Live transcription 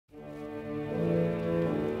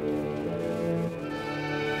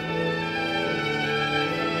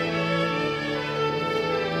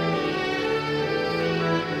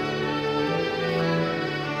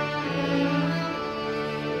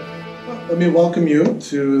Let me welcome you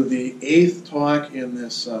to the 8th talk in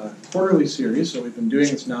this quarterly series. So we've been doing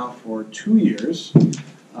this now for 2 years.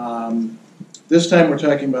 This time we're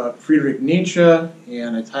talking about Friedrich Nietzsche,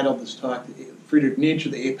 and I titled this talk Friedrich Nietzsche,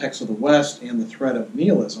 the Apex of the West and the Threat of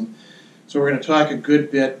Nihilism. So we're going to talk a good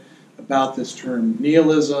bit about this term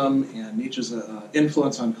nihilism and Nietzsche's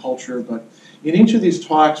influence on culture. But in each of these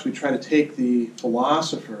talks we try to take the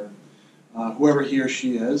philosopher, whoever he or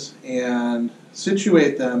she is, and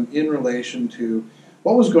situate them in relation to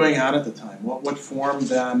what was going on at the time, what formed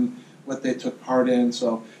them, what they took part in.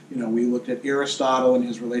 So, we looked at Aristotle and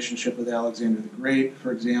his relationship with Alexander the Great,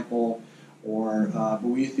 for example, or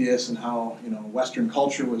Boethius and how, Western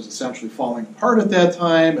culture was essentially falling apart at that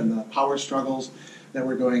time and the power struggles that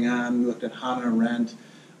were going on. We looked at Hannah Arendt.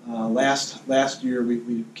 Last year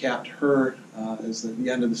we capped her as the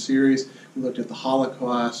end of the series. We looked at the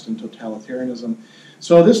Holocaust and totalitarianism.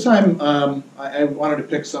 So this time I wanted to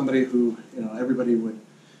pick somebody who everybody would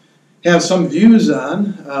have some views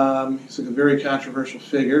on. He's a very controversial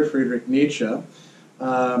figure, Friedrich Nietzsche.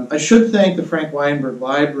 I should thank the Frank Weinberg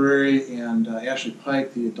Library and Ashley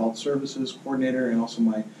Pike, the Adult Services Coordinator, and also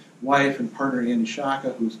my wife and partner Andy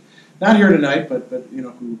Shaka, who's not here tonight, but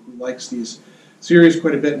who likes these series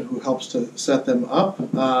quite a bit and who helps to set them up.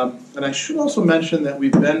 And I should also mention that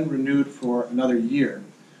we've been renewed for another year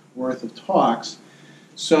worth of talks.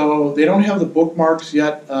 So they don't have the bookmarks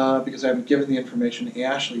yet because I haven't given the information to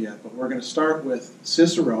Ashley yet, but we're going to start with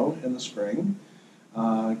Cicero in the spring,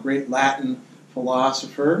 great Latin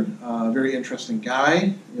philosopher, very interesting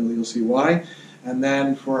guy, you'll see why. And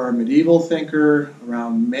then for our medieval thinker,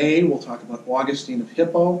 around May, we'll talk about Augustine of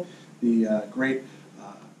Hippo, the great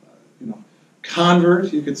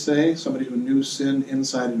convert, you could say, somebody who knew sin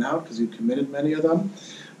inside and out because he committed many of them.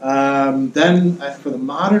 Then for the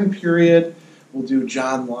modern period, we'll do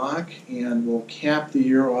John Locke, and we'll cap the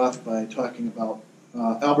year off by talking about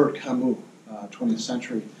Albert Camus, 20th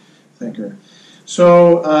century thinker.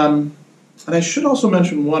 So, and I should also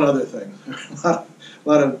mention one other thing. a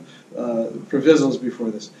lot of provisos before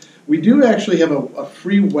this. We do actually have a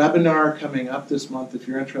free webinar coming up this month. If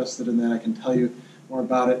you're interested in that, I can tell you more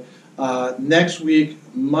about it. Next week,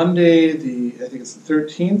 Monday, I think it's the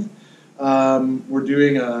 13th, we're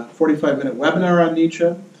doing a 45-minute webinar on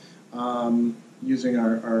Nietzsche using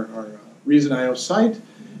our Reason.io site.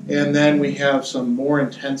 And then we have some more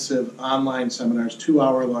intensive online seminars,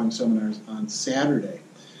 2-hour-long seminars on Saturday.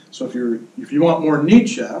 So if you want more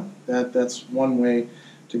Nietzsche, that's one way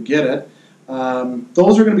to get it.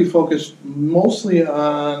 Those are going to be focused mostly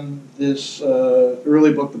on this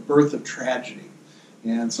early book, The Birth of Tragedy,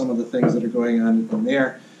 and some of the things that are going on in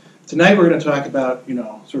there. Tonight we're going to talk about,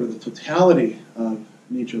 sort of the totality of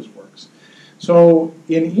Nietzsche's works. So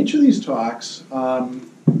in each of these talks,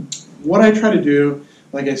 what I try to do,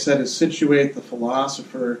 like I said, is situate the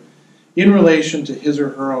philosopher in relation to his or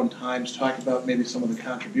her own times, talk about maybe some of the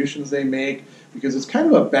contributions they make, because it's kind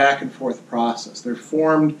of a back and forth process. They're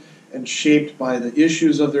formed and shaped by the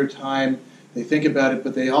issues of their time. They think about it,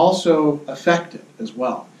 but they also affect it as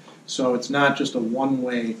well. So it's not just a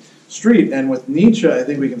one-way street. And with Nietzsche, I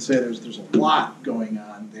think we can say there's a lot going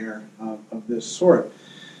on there of this sort.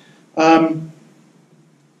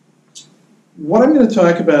 What I'm going to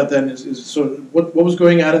talk about then is sort of what was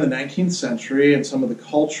going on in the 19th century and some of the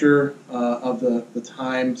culture of the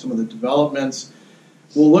time, some of the developments.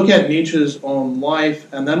 We'll look at Nietzsche's own life,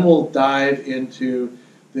 and then we'll dive into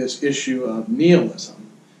this issue of nihilism.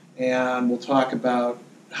 And we'll talk about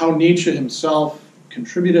how Nietzsche himself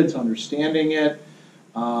contributed to understanding it,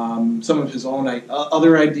 some of his own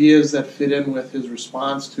other ideas that fit in with his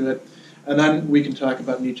response to it, and then we can talk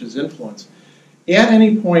about Nietzsche's influence. At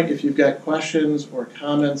any point, if you've got questions or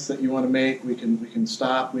comments that you want to make, we can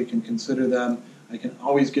stop, we can consider them. I can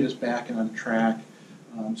always get us back on track,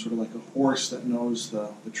 sort of like a horse that knows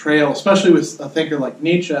the trail, especially with a thinker like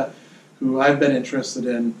Nietzsche, who I've been interested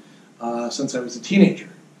in since I was a teenager.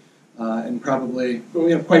 And probably,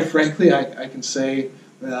 quite frankly, I can say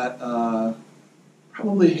that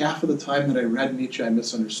probably half of the time that I read Nietzsche, I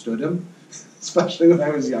misunderstood him, especially when I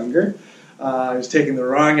was younger. I was taking the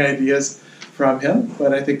wrong ideas from him,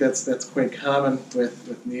 but I think that's quite common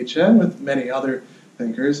with Nietzsche and with many other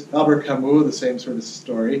thinkers. Albert Camus, the same sort of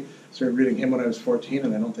story. I started reading him when I was 14,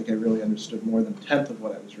 and I don't think I really understood more than a tenth of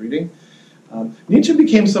what I was reading. Nietzsche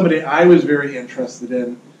became somebody I was very interested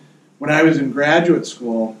in when I was in graduate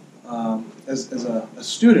school as a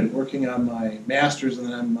student working on my master's and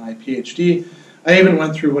then on my PhD. I even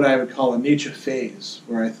went through what I would call a Nietzsche phase,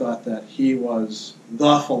 where I thought that he was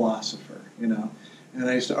the philosopher, And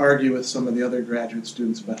I used to argue with some of the other graduate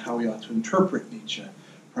students about how we ought to interpret Nietzsche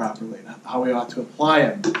properly, how we ought to apply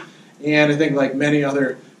him. And I think like many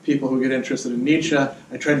other people who get interested in Nietzsche,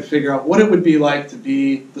 I tried to figure out what it would be like to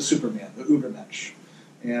be the Superman, the Ubermench.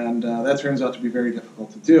 And that turns out to be very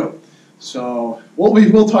difficult to do. So we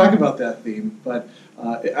will talk about that theme, but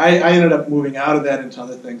I ended up moving out of that into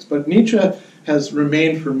other things. But Nietzsche has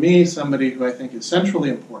remained for me somebody who I think is centrally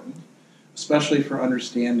important, especially for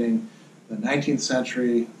understanding the 19th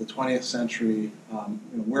century, the 20th century,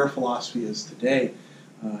 where philosophy is today.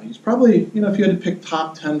 He's probably, if you had to pick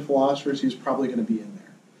top 10 philosophers, he's probably going to be in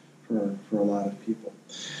there for a lot of people.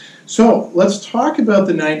 So let's talk about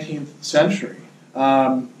the 19th century.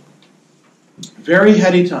 Very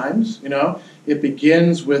heady times, It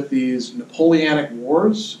begins with these Napoleonic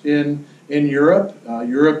Wars in Europe.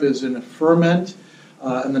 Europe is in a ferment,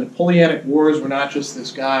 and the Napoleonic Wars were not just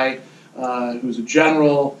this guy who was a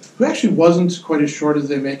general who actually wasn't quite as short as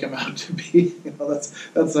they make him out to be.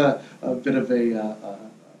 That's a bit of a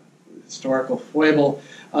historical foible,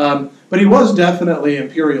 but he was definitely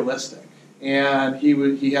imperialistic, and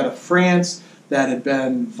he had a France that had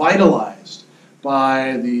been vitalized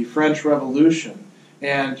by the French Revolution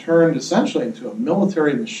and turned essentially into a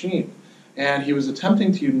military machine. And he was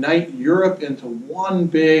attempting to unite Europe into one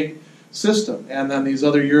big system, and then these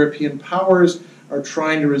other European powers are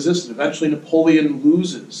trying to resist it. Eventually Napoleon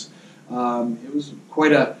loses. It was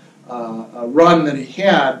quite a run that he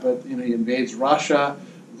had, but he invades Russia,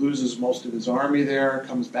 loses most of his army there,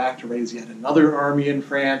 comes back to raise yet another army in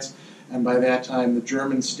France, and by that time the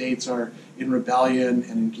German states are in rebellion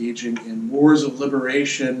and engaging in wars of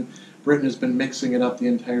liberation. Britain has been mixing it up the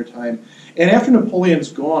entire time. And after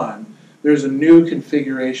Napoleon's gone, there's a new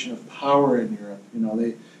configuration of power in Europe.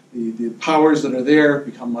 The powers that are there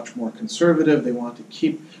become much more conservative. They want to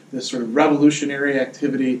keep this sort of revolutionary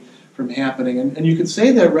activity from happening. And you could say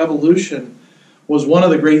that revolution was one of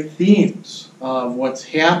the great themes of what's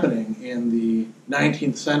happening in the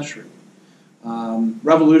 19th century.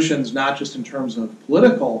 Revolutions, not just in terms of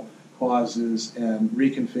political causes and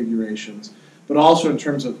reconfigurations, but also in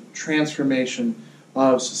terms of transformation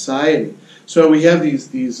of society. So we have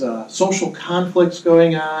these social conflicts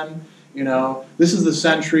going on. This is the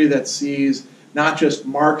century that sees not just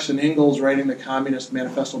Marx and Engels writing the Communist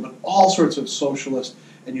Manifesto, but all sorts of socialist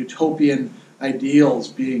and utopian ideals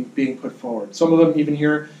being put forward. Some of them even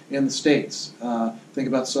here in the States. Think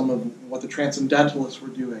about some of what the Transcendentalists were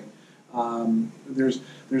doing.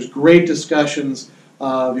 There's great discussions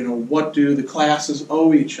of what do the classes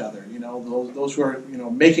owe each other. Those who are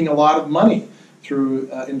making a lot of money through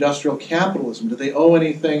industrial capitalism. Do they owe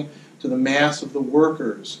anything to the mass of the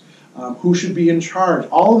workers? Who should be in charge?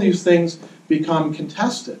 All of these things become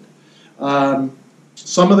contested.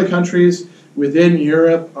 Some of the countries within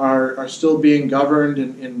Europe are still being governed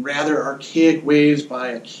in rather archaic ways by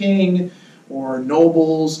a king or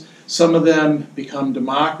nobles. Some of them become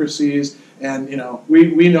democracies, and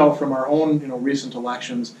we know from our own recent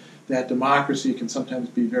elections that democracy can sometimes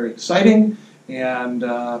be very exciting, and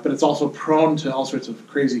but it's also prone to all sorts of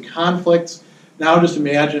crazy conflicts. Now just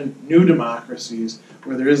imagine new democracies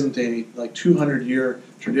where there isn't a 200-year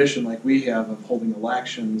tradition like we have of holding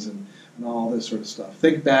elections and all this sort of stuff.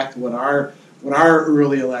 Think back to what our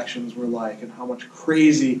early elections were like and how much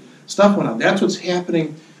crazy stuff went on. That's what's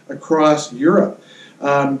happening across Europe.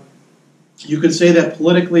 You could say that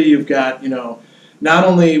politically you've got not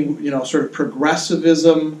only sort of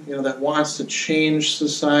progressivism that wants to change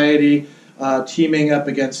society, teaming up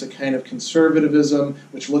against a kind of conservatism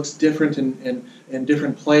which looks different in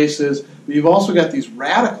different places. But you've also got these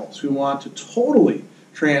radicals who want to totally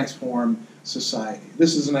transform society.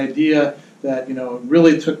 This is an idea that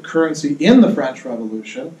really took currency in the French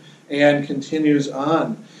Revolution and continues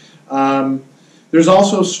on. There's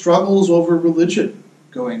also struggles over religion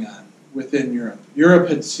going on within Europe. Europe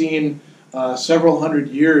had seen several hundred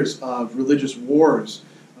years of religious wars,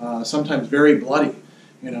 sometimes very bloody.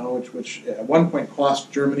 Which at one point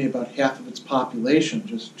cost Germany about half of its population,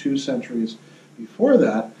 just 2 centuries before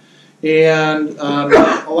that. And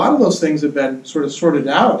a lot of those things have been sort of sorted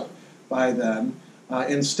out by then.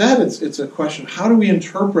 Instead, it's a question of how do we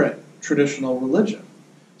interpret traditional religion?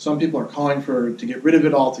 Some people are calling to get rid of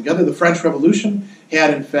it altogether. The French Revolution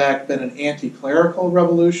had, in fact, been an anti-clerical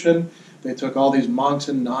revolution. They took all these monks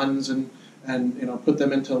and nuns and put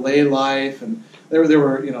them into lay life, and there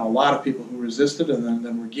were a lot of people who resisted and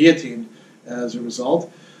then were guillotined as a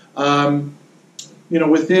result.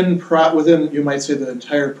 Within you might say the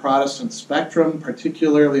entire Protestant spectrum,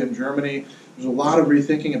 particularly in Germany, there's a lot of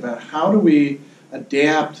rethinking about how do we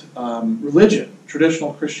adapt religion,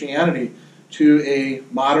 traditional Christianity, to a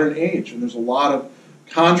modern age, and there's a lot of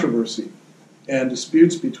controversy and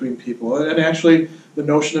disputes between people, and actually the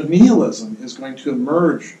notion of nihilism is going to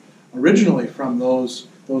emerge originally from those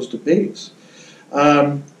debates.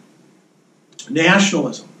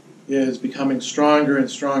 Nationalism is becoming stronger and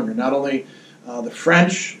stronger. Not only the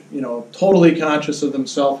French, totally conscious of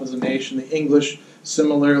themselves as a nation, the English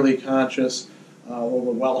similarly conscious, although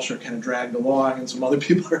the Welsh are kind of dragged along and some other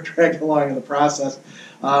people are dragged along in the process.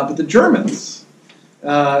 But the Germans,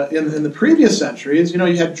 in the previous centuries, you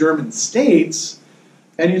had German states,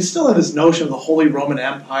 and you still have this notion of the Holy Roman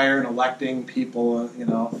Empire and electing people,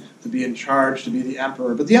 to be in charge, to be the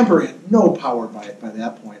emperor. But the emperor had no power by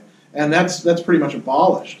that point, and that's pretty much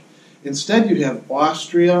abolished. Instead, you have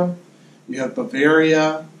Austria, you have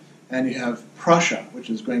Bavaria, and you have Prussia, which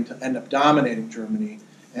is going to end up dominating Germany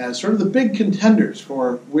as sort of the big contenders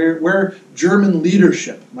for where German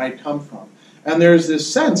leadership might come from. And there's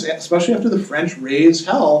this sense, especially after the French raise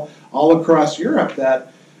hell all across Europe,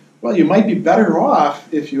 that, well, you might be better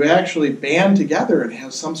off if you actually band together and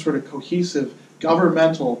have some sort of cohesive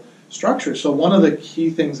governmental structure. So one of the key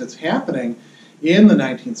things that's happening in the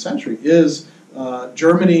 19th century is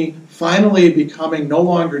Germany finally becoming no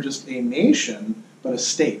longer just a nation, but a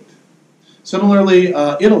state. Similarly,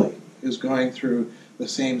 Italy is going through the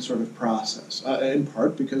same sort of process, in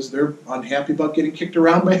part because they're unhappy about getting kicked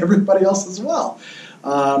around by everybody else as well.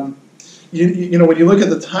 When you look at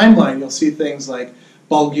the timeline, you'll see things like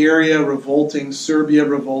Bulgaria revolting, Serbia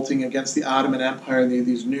revolting against the Ottoman Empire, and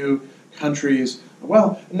these new countries,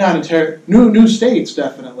 well, not entirely, new states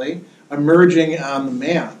definitely, emerging on the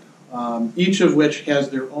map, each of which has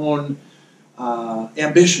their own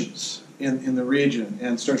ambitions in the region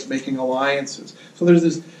and starts making alliances. So there's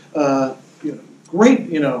this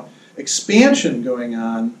great expansion going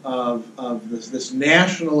on of this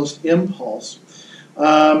nationalist impulse.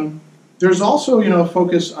 There's also a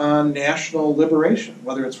focus on national liberation,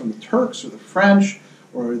 whether it's from the Turks or the French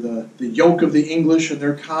or the yoke of the English and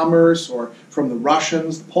their commerce, or from the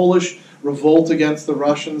Russians. The Polish revolt against the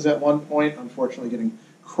Russians at one point, unfortunately getting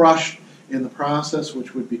crushed in the process,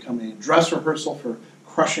 which would become a dress rehearsal for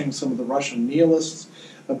crushing some of the Russian nihilists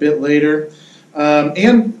a bit later.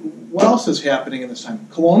 And what else is happening in this time?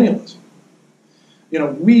 Colonialism.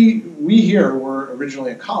 We here were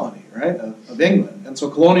originally a colony, right, of England. And so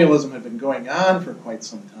colonialism had been going on for quite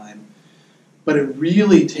some time. But it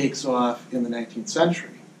really takes off in the 19th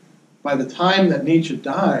century. By the time that Nietzsche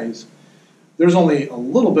dies, there's only a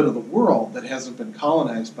little bit of the world that hasn't been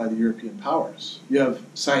colonized by the European powers. You have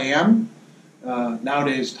Siam,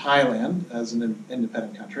 nowadays Thailand, as an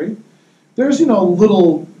independent country. There's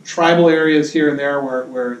little tribal areas here and there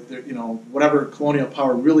where whatever colonial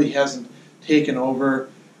power really hasn't taken over.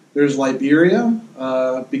 There's Liberia,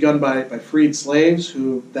 begun by freed slaves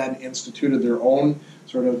who then instituted their own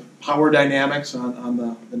sort of power dynamics on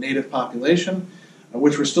the native population,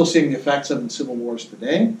 which we're still seeing the effects of in civil wars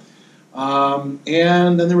today. And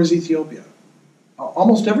then there was Ethiopia.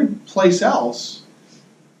 Almost every place else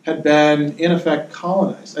had been, in effect,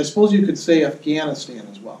 colonized. I suppose you could say Afghanistan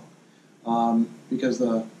as well, because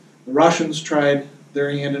the Russians tried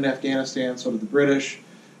their hand in Afghanistan, so did the British,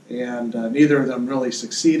 and neither of them really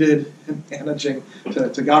succeeded in managing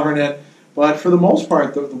to govern it. But for the most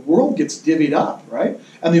part, the world gets divvied up, right?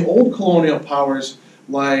 And the old colonial powers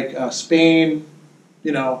like Spain,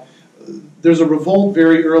 there's a revolt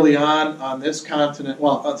very early on this continent,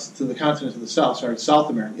 to the continent to the south, South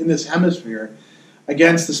America, in this hemisphere,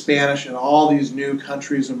 against the Spanish, and all these new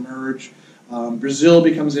countries emerge. Brazil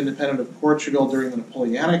becomes independent of Portugal during the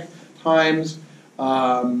Napoleonic times.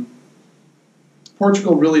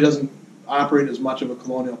 Portugal really doesn't operate as much of a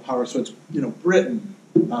colonial power, so it's Britain,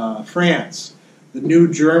 France, the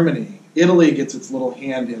new Germany. Italy gets its little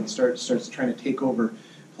hand in, starts trying to take over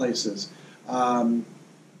places.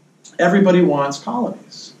 Everybody wants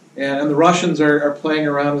colonies, and the Russians are playing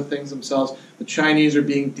around with things themselves. The Chinese are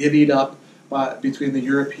being divvied up between the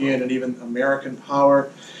European and even American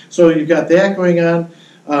power. So you've got that going on.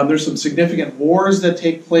 There's some significant wars that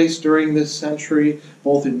take place during this century,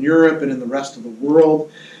 both in Europe and in the rest of the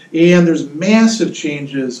world. And there's massive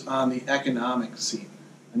changes on the economic scene.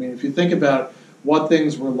 I mean, if you think about what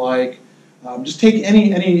things were like, just take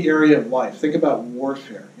any area of life. Think about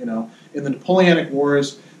warfare. In the Napoleonic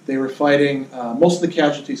Wars, they were fighting. Most of the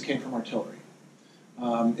casualties came from artillery,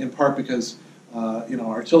 in part because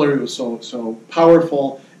artillery was so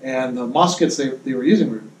powerful, and the muskets they were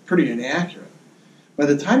using were pretty inaccurate. By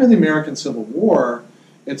the time of the American Civil War,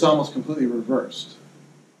 it's almost completely reversed.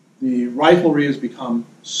 The riflery has become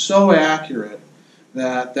so accurate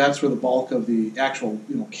that that's where the bulk of the actual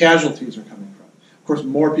casualties are coming from. Of course,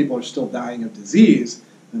 more people are still dying of disease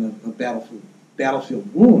than of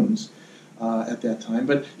battlefield wounds at that time,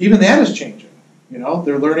 but even that is changing. You know,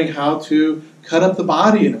 they're learning how to cut up the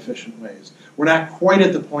body in efficient ways. We're not quite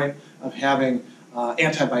at the point of having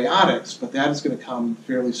antibiotics, but that is going to come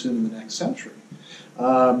fairly soon in the next century.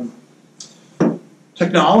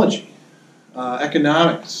 Technology,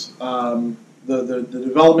 economics, the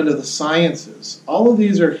development of the sciences, all of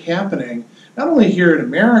these are happening not only here in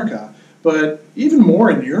America, but even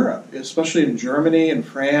more in Europe, especially in Germany and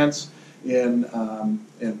France, in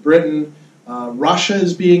Britain. Russia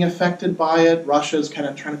is being affected by it. Russia is kind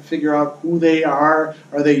of trying to figure out who they are.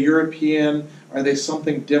 Are they European? Are they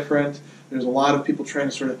something different? There's a lot of people trying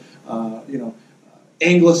to sort of,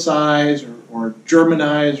 anglicize or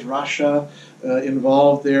Germanize Russia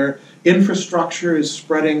involved there. Infrastructure is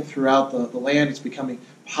spreading throughout the land. It's becoming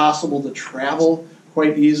possible to travel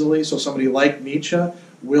quite easily. So somebody like Nietzsche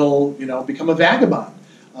will, become a vagabond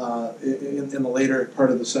in the later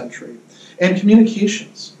part of the century. And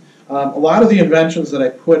communications. A lot of the inventions that I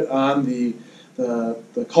put on the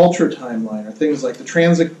culture timeline are things like the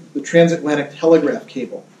transatlantic telegraph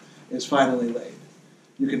cable is finally laid.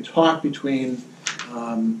 You can talk between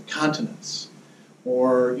continents.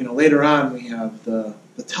 Or, later on we have the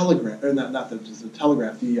telegraph, or not the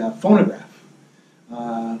telegraph, the phonograph.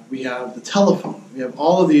 We have the telephone. We have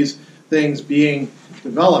all of these things being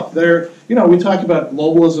developed. We talk about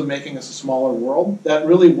globalism making us a smaller world. That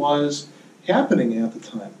really was happening at the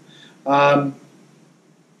time.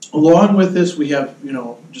 Along with this, we have,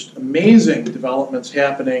 just amazing developments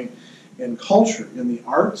happening in culture, in the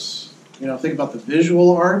arts. Think about the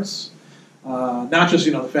visual arts. Not just,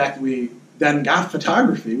 the fact that we then got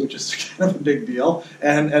photography, which is kind of a big deal,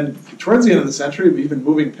 and towards the end of the century, we even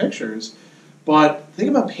moving pictures. But think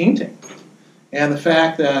about painting, and the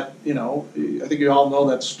fact that, I think you all know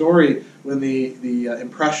that story when the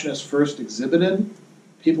Impressionists first exhibited.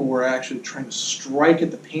 People were actually trying to strike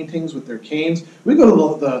at the paintings with their canes. We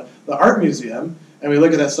go to the art museum and we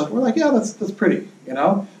look at that stuff. And we're like, yeah, that's pretty.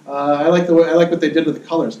 I like what they did with the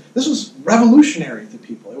colors. This was revolutionary to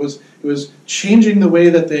people. It was changing the way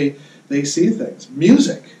that they see things.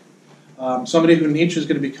 Music. Somebody who Nietzsche is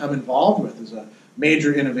going to become involved with is a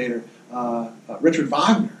major innovator. Richard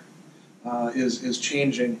Wagner is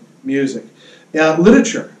changing music.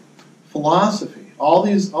 Literature, philosophy, all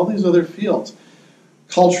these other fields.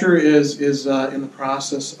 Culture is in the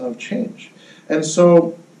process of change. And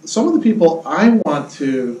so some of the people I want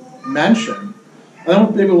to mention, I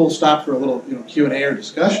don't maybe we'll stop for a little Q&A or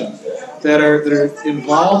discussion, that are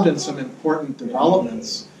involved in some important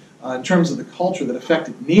developments in terms of the culture that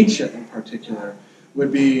affected Nietzsche in particular,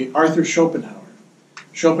 would be Arthur Schopenhauer.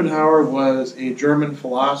 Schopenhauer was a German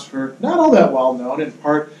philosopher, not all that well known, in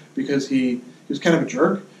part because he was kind of a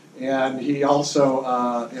jerk. And he also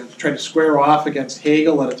tried to square off against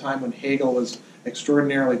Hegel at a time when Hegel was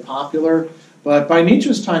extraordinarily popular. But by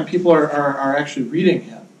Nietzsche's time, people are actually reading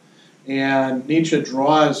him. And Nietzsche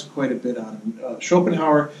draws quite a bit on him.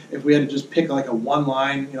 Schopenhauer, if we had to just pick like a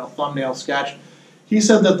one-line thumbnail sketch, he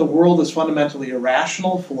said that the world is fundamentally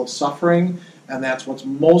irrational, full of suffering, and that's what's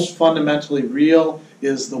most fundamentally real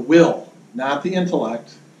is the will, not the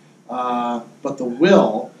intellect, but the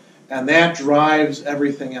will. And that drives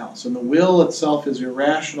everything else. And the will itself is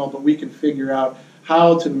irrational, but we can figure out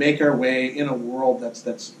how to make our way in a world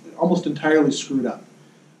that's almost entirely screwed up.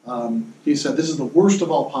 He said, this is the worst of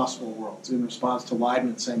all possible worlds, in response to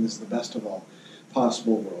Leibniz saying this is the best of all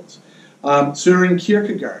possible worlds. Søren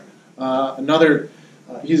Kierkegaard,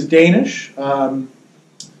 he's Danish.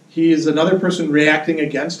 He's another person reacting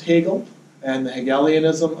against Hegel and the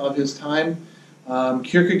Hegelianism of his time.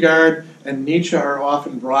 Kierkegaard and Nietzsche are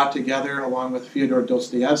often brought together, along with Fyodor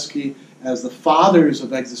Dostoevsky, as the fathers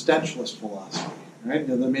of existentialist philosophy. Right?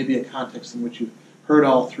 There may be a context in which you've heard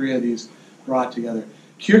all three of these brought together.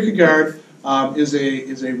 Kierkegaard is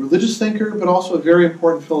a religious thinker, but also a very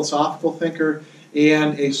important philosophical thinker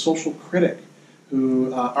and a social critic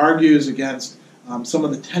who argues against some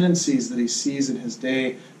of the tendencies that he sees in his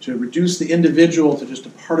day to reduce the individual to just a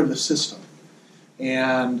part of the system.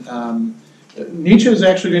 And Nietzsche is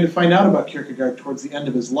actually going to find out about Kierkegaard towards the end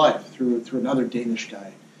of his life through another Danish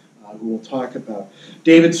guy who we'll talk about.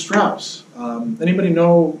 David Strauss. Anybody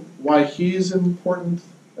know why he's important?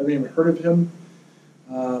 Have you ever heard of him?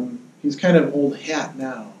 He's kind of old hat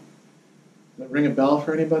now. Does that ring a bell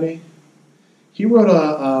for anybody? He wrote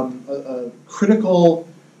a critical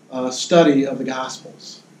study of the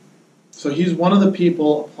Gospels. So he's one of the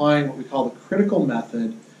people applying what we call the critical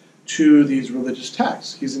method to these religious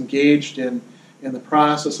texts. He's engaged in the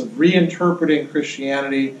process of reinterpreting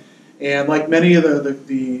Christianity, and like many of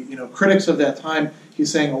the critics of that time,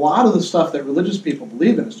 he's saying a lot of the stuff that religious people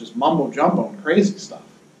believe in is just mumbo jumbo and crazy stuff.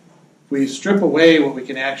 If we strip away what we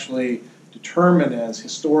can actually determine as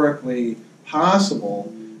historically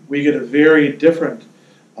possible, we get a very different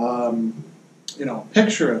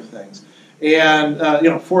picture of things. And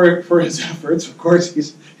for his efforts, of course,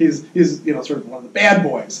 he's sort of one of the bad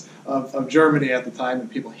boys of Germany at the time, and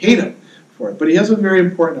people hate him for it. But he has a very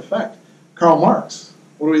important effect. Karl Marx.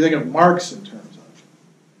 What do we think of Marx in terms of?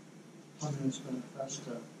 Communist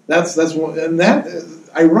Manifesto. That's one, and that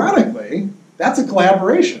ironically, that's a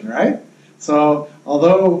collaboration, right? So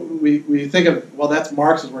although we think of, well, that's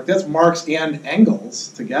Marx's work, that's Marx and Engels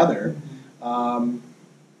together.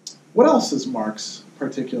 What else is Marx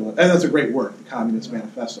particular? And that's a great work, the Communist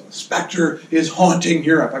Manifesto. The specter is haunting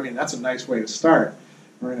Europe. I mean, that's a nice way to start.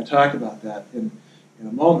 We're going to talk about that in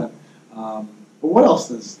a moment. But what else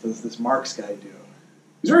does this Marx guy do?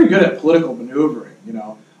 He's very good at political maneuvering.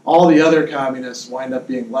 All the other communists wind up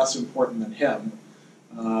being less important than him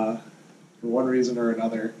for one reason or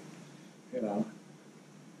another. He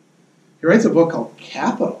writes a book called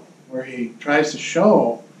Capital, where he tries to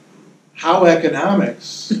show how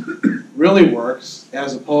economics really works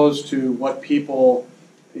as opposed to what people,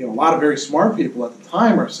 a lot of very smart people at the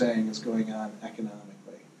time are saying is going on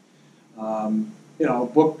economically. A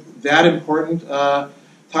book that important,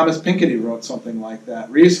 Thomas Piketty wrote something like that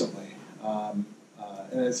recently. And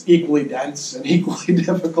it's equally dense and equally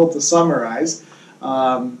difficult to summarize,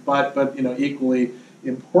 but equally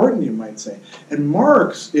important, you might say. And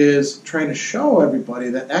Marx is trying to show everybody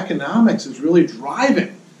that economics is really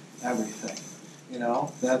driving everything.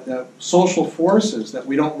 That social forces that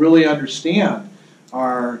we don't really understand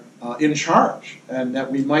are in charge, and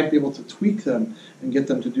that we might be able to tweak them and get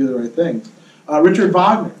them to do the right things. Richard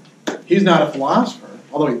Wagner, he's not a philosopher,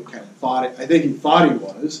 although he kind of thought it. I think he thought he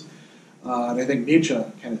was, and I think Nietzsche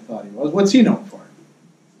kind of thought he was. What's he known for?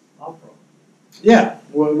 Opera. Yeah,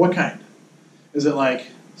 what kind? Is it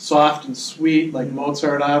like soft and sweet, like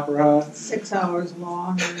Mozart opera? 6 hours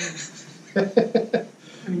long.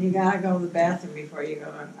 You gotta go to the bathroom before you go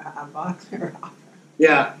to a Wagner opera.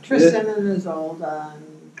 Yeah. Tristan and Isolde.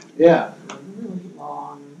 Yeah. Really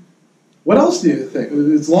long. What else do you think?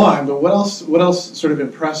 It's long, but what else sort of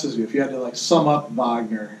impresses you if you had to sum up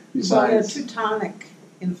Wagner besides? Well, the Teutonic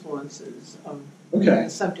influences of the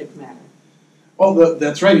subject matter. Well,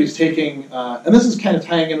 that's right. He's taking, and this is kind of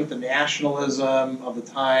tying in with the nationalism of the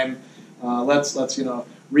time. Let's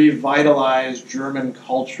revitalize German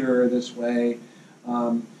culture this way.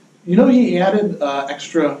 He added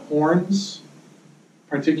extra horns,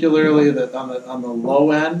 particularly on the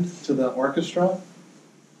low end to the orchestra.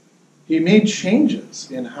 He made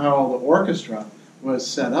changes in how the orchestra was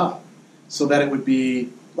set up so that it would be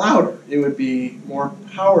louder, it would be more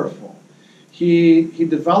powerful. He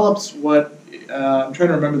develops what, I'm trying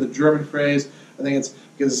to remember the German phrase, I think it's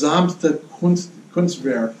gesamte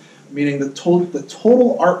Kunstwerk, meaning the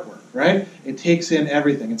total artwork, right? It takes in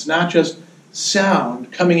everything. It's not just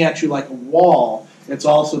sound coming at you like a wall. It's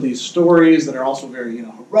also these stories that are also very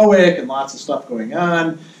heroic and lots of stuff going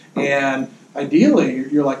on. And ideally,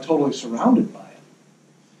 you're totally surrounded by it.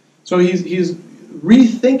 So he's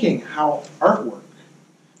rethinking how artwork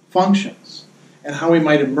functions and how we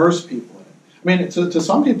might immerse people in it. To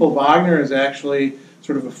some people, Wagner is actually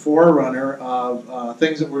sort of a forerunner of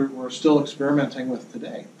things that we're still experimenting with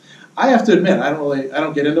today. I have to admit, I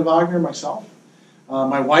don't get into Wagner myself.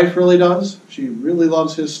 My wife really does. She really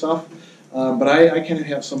loves his stuff. But I kind of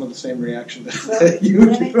have some of the same reaction that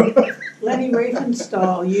you do. Lenny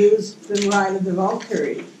Riefenstahl used the Ride of the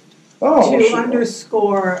Valkyrie to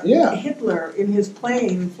underscore Hitler in his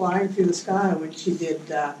plane flying through the sky, which he did,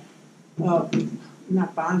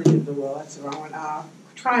 not Bondage of the Will, that's the wrong one,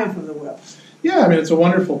 Triumph of the Will. Yeah, it's a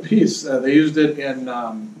wonderful piece. They used it in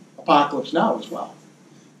Apocalypse Now as well.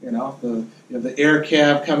 The air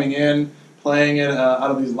cab coming in, playing it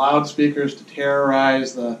out of these loudspeakers to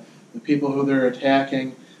terrorize the people who they're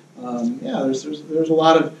attacking. There's a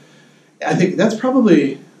lot of. I think that's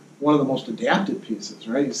probably one of the most adapted pieces,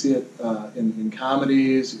 right? You see it in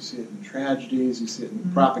comedies, you see it in tragedies, you see it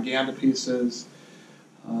in propaganda pieces.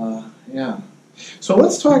 So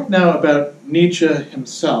let's talk now about Nietzsche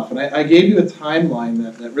himself. And I gave you a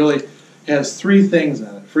timeline that really has three things in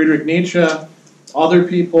it: Friedrich Nietzsche, other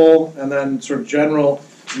people, and then sort of general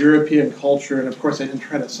European culture. And of course, I didn't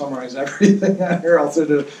try to summarize everything on here, else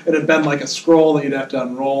it'd have been like a scroll that you'd have to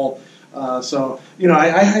unroll. I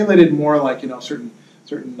highlighted more like certain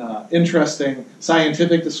interesting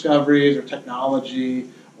scientific discoveries or technology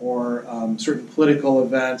or certain political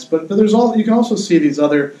events. But you can also see these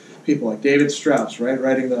other people like David Strauss, right,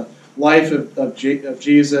 writing the life of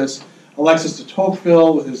Jesus. Alexis de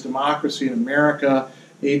Tocqueville with his Democracy in America,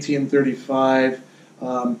 1835.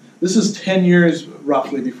 This is 10 years,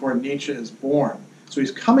 roughly, before Nietzsche is born. So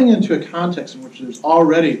he's coming into a context in which there's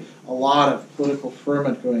already a lot of political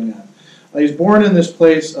ferment going on. He's born in this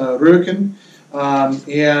place, Rücken,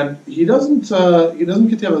 and he doesn't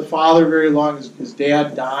get to have a father very long. His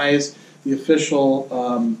dad dies. The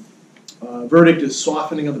official verdict is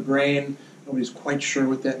softening of the brain. Nobody's quite sure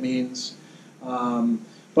what that means.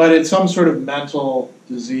 But it's some sort of mental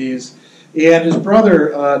disease. And his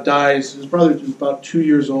brother dies. His brother is about 2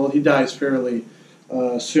 years old. He dies fairly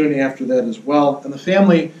soon after that as well. And the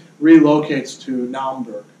family relocates to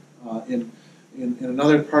Naumburg in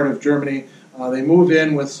another part of Germany. They move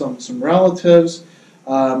in with some relatives.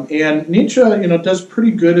 And Nietzsche, does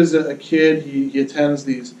pretty good as a kid. He attends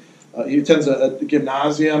these. He attends a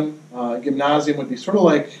gymnasium. Gymnasium would be sort of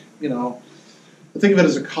like, think of it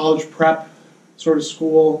as a college prep sort of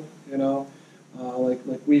school, like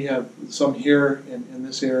we have some here in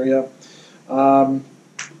this area.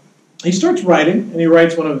 He starts writing, and he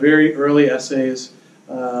writes one of very early essays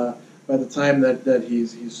by the time that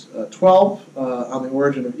he's 12 on the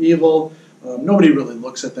origin of evil. Nobody really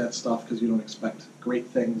looks at that stuff because you don't expect great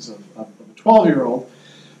things of a 12-year-old.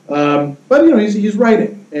 But he's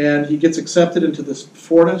writing, and he gets accepted into this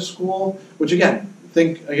Forta school, which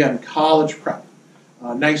think college prep,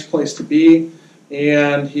 nice place to be.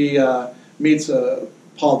 And he meets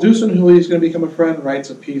Paul Deussen, who he's going to become a friend, writes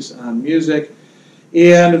a piece on music,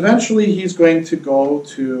 and eventually he's going to go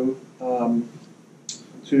to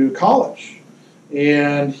college,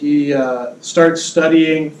 and he starts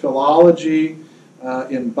studying philology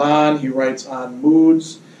in Bonn. He writes on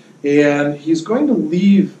moods, and he's going to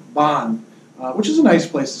leave Bonn, which is a nice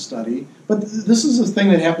place to study. But this is a thing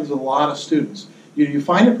that happens with a lot of students. You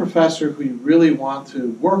find a professor who you really want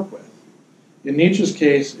to work with. In Nietzsche's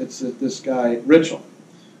case, it's this guy, Ritschl,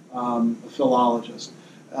 a philologist.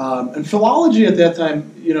 And philology at that time,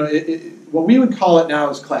 what we would call it now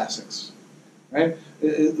is classics, right?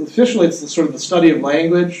 Officially, it's sort of the study of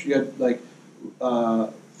language. You had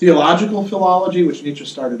theological philology, which Nietzsche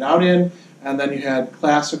started out in, and then you had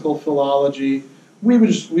classical philology. We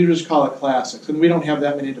would just call it classics, and we don't have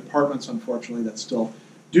that many departments, unfortunately, that still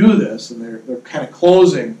do this, and they're kind of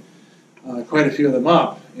closing quite a few of them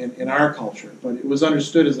up in our culture. But it was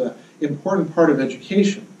understood as an important part of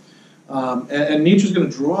education. And Nietzsche's going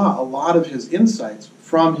to draw a lot of his insights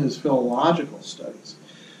from his philological studies.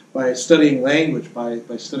 By studying language,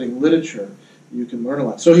 by studying literature, you can learn a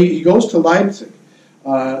lot. So he goes to Leipzig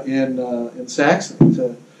in Saxony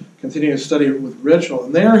to continue to study with Ritschl,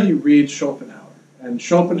 and there he reads Schopenhauer. And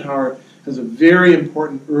Schopenhauer has a very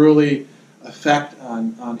important early effect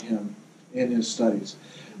on him in his studies.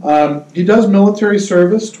 He does military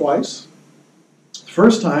service twice.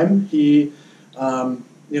 First time he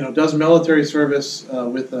does military service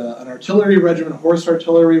with an artillery regiment, a horse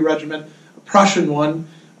artillery regiment, a Prussian one,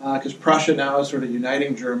 because Prussia now is sort of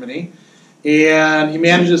uniting Germany. And he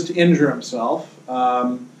manages to injure himself,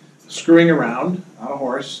 screwing around on a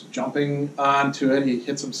horse, jumping onto it. He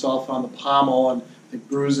hits himself on the pommel and it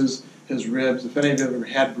bruises his ribs. If any of you have ever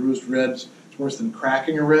had bruised ribs, it's worse than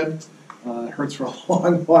cracking a rib. It hurts for a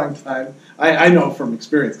long, long time. I know from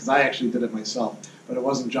experience because I actually did it myself, but it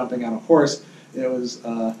wasn't jumping on a horse. It was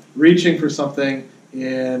reaching for something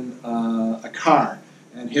in a car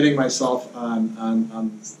and hitting myself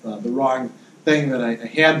on the wrong thing that I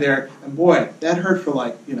had there. And boy, that hurt for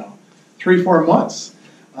 3-4 months.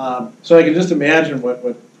 So I can just imagine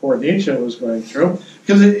what poor Nietzsche was going through,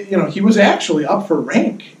 because he was actually up for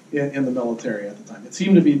rank in the military at the time. It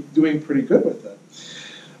seemed to be doing pretty good with it.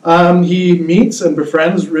 He meets and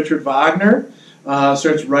befriends Richard Wagner,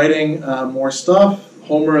 starts writing more stuff,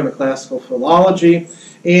 Homer and the classical philology,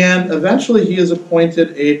 and eventually he is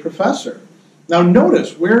appointed a professor. Now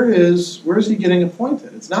notice, where is he getting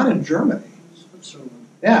appointed? It's not in Germany. Switzerland.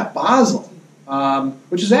 Yeah, Basel,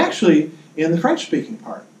 which is actually in the French-speaking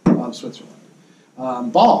part of Switzerland.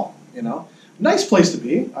 Basel, nice place to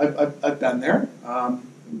be. I've been there.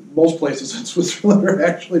 Most places in Switzerland are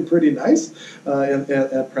actually pretty nice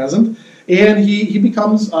at present. And he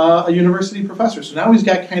becomes a university professor. So now he's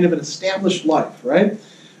got kind of an established life, right?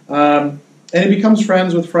 And he becomes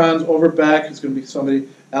friends with Franz Overbeck, who's going to be somebody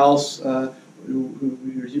else who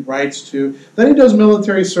he writes to. Then he does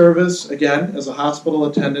military service, again, as a hospital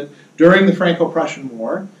attendant during the Franco-Prussian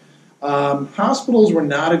War. Hospitals were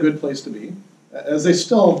not a good place to be, as they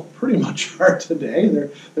still pretty much are today.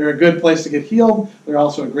 They're a good place to get healed. They're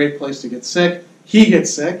also a great place to get sick. He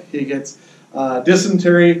gets sick. He gets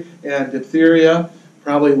dysentery and diphtheria.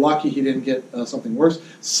 Probably lucky he didn't get something worse.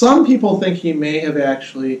 Some people think he may have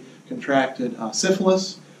actually contracted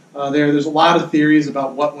syphilis. There's a lot of theories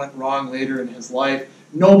about what went wrong later in his life.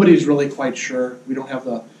 Nobody's really quite sure. We don't have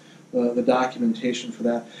the documentation for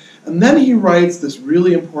that. And then he writes this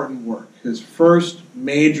really important work, his first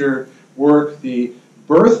major work, The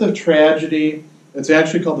Birth of Tragedy. It's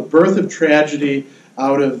actually called The Birth of Tragedy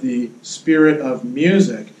Out of the Spirit of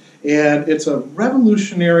Music. And it's a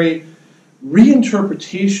revolutionary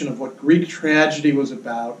reinterpretation of what Greek tragedy was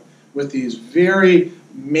about, with these very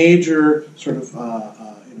major sort of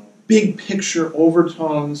big picture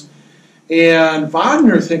overtones. And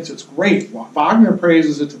Wagner thinks it's great. Wagner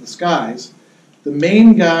praises it to the skies. The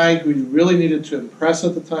main guy who you really needed to impress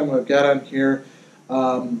at the time, who I've got on here,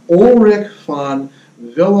 Ulrich von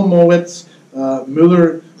Wilhelmowitz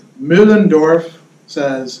Müllendorf,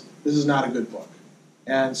 says this is not a good book.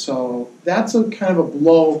 And so that's a kind of a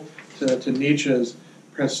blow to Nietzsche's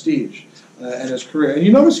prestige and his career. And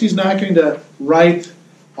you notice he's not going to write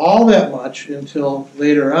all that much until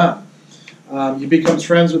later on. He becomes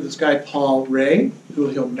friends with this guy Paul Ray, who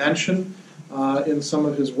he'll mention in some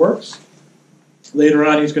of his works. Later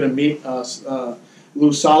on, he's going to meet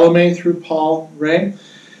Lou Salome through Paul Ray.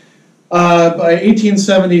 By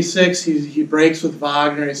 1876, he breaks with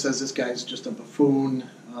Wagner. He says, this guy's just a buffoon.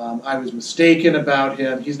 I was mistaken about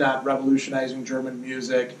him. He's not revolutionizing German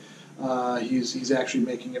music. He's actually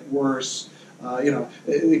making it worse.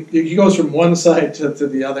 He goes from one side to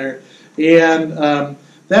the other. And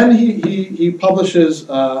then he publishes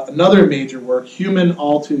another major work, Human,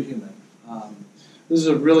 All Too Human. This is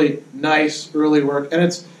a really nice early work, and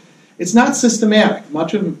it's not systematic.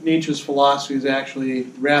 Much of Nietzsche's philosophy is actually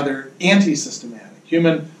rather anti-systematic.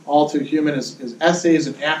 Human, All Too Human is essays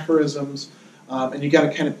and aphorisms, and you got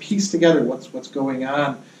to kind of piece together what's going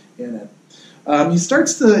on in it. He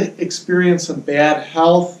starts to experience some bad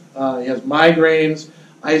health. He has migraines,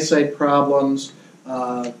 eyesight problems.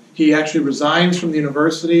 He actually resigns from the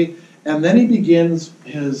university, and then he begins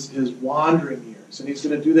his wandering years, and he's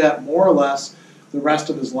going to do that more or less the rest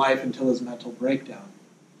of his life until his mental breakdown.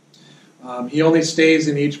 He only stays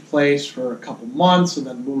in each place for a couple months and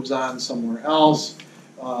then moves on somewhere else.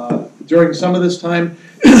 During some of this time,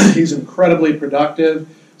 he's incredibly productive.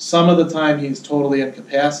 Some of the time, he's totally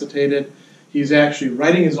incapacitated. He's actually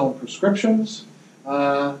writing his own prescriptions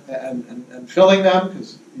and filling them,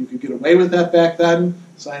 because you could get away with that back then,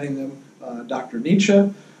 signing them Dr.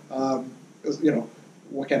 Nietzsche.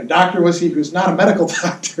 What kind of doctor was he? He was not a medical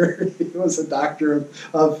doctor. He was a doctor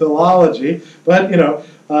of philology. But,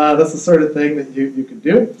 that's the sort of thing that you could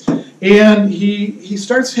do. And he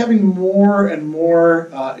starts having more and more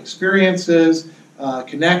experiences,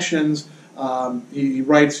 connections. He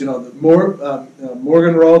writes, the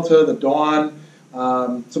Morgenröte, the Dawn.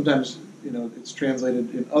 Sometimes, it's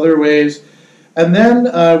translated in other ways. And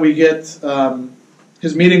then we get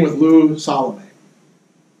his meeting with Lou Salome,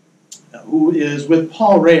 who is with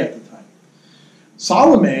Paul Ray at the time.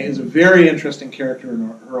 Salome is a very interesting character in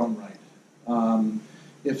her own right.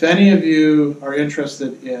 If any of you are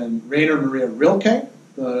interested in Rainer Maria Rilke,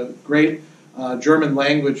 the great German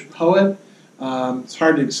language poet, it's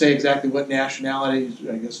hard to say exactly what nationality.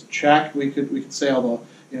 I guess Czech. We could say, although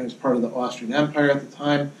he's part of the Austrian Empire at the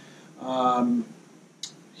time.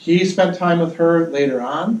 He spent time with her later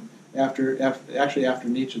on, after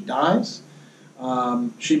Nietzsche dies.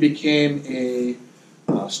 She became a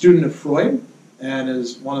student of Freud and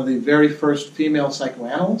is one of the very first female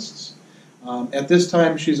psychoanalysts. At this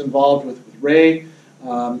time, she's involved with Ray,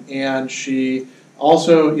 and she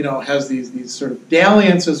also, has these sort of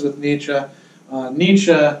dalliances with Nietzsche.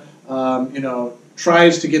 Nietzsche,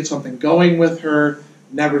 tries to get something going with her,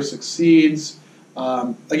 never succeeds.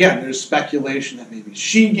 Again, there's speculation that maybe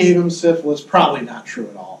she gave him syphilis. Probably not true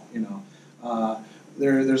at all.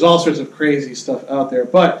 There's all sorts of crazy stuff out there,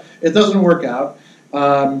 but it doesn't work out.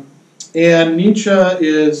 And Nietzsche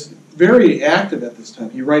is very active at this time.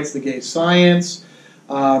 He writes The Gay Science.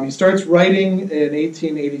 He starts writing in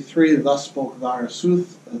 1883, Thus Spoke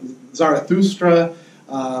Zarathustra,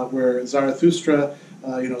 where Zarathustra,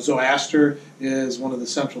 Zoroaster, is one of the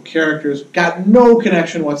central characters. Got no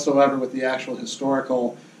connection whatsoever with the actual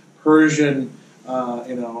historical Persian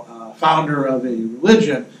founder of a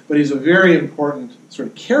religion, but he's a very important sort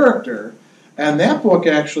of character, and that book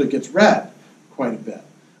actually gets read quite a bit.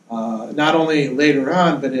 Not only later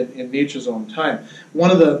on, but in Nietzsche's own time.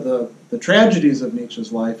 One of the tragedies of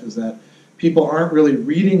Nietzsche's life is that people aren't really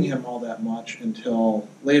reading him all that much until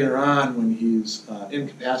later on, when he's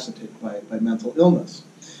incapacitated by mental illness.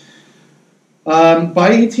 By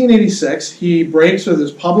 1886, he breaks with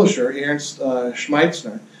his publisher, Ernst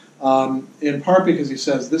Schmeitzner, in part because he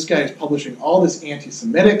says, this guy is publishing all this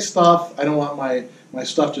anti-Semitic stuff. I don't want my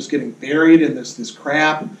stuff just getting buried in this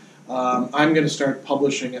crap. I'm going to start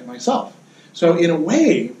publishing it myself. So in a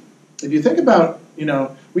way, if you think about,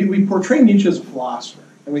 we portray Nietzsche as a philosopher,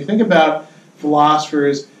 and we think about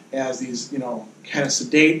philosophers as these, kind of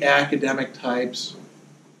sedate academic types.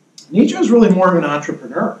 Nietzsche is really more of an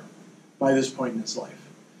entrepreneur by this point in his life.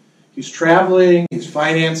 He's traveling, he's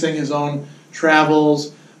financing his own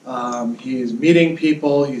travels, he's meeting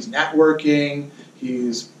people, he's networking,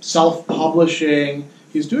 he's self-publishing,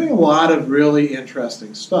 he's doing a lot of really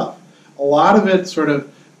interesting stuff. A lot of it sort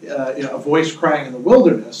of, a voice crying in the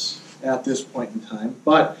wilderness at this point in time,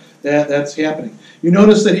 but that's happening. You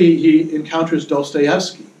notice that he encounters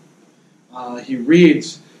Dostoevsky. He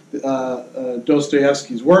reads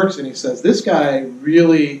Dostoevsky's works, and he says, this guy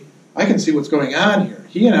really, I can see what's going on here.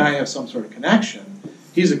 He and I have some sort of connection.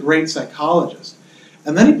 He's a great psychologist.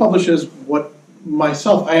 And then he publishes what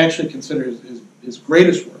I actually consider his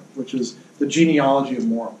greatest work, which is the Genealogy of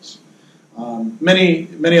Morals. Many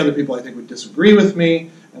other people, I think, would disagree with me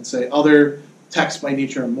and say other texts by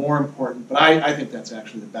Nietzsche are more important, but I think that's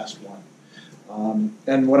actually the best one.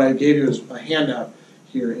 And what I gave you is a handout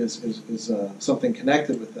here is something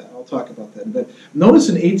connected with that. I'll talk about that in a bit. Notice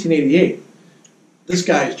in 1888, this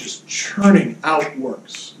guy is just churning out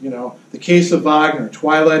works. The Case of Wagner,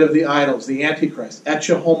 Twilight of the Idols, The Antichrist,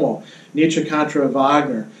 Ecce Homo, Nietzsche contra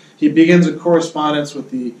Wagner. He begins a correspondence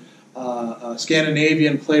with the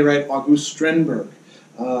Scandinavian playwright August Strindberg.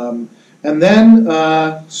 And then,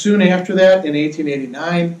 soon after that, in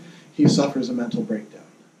 1889, he suffers a mental breakdown.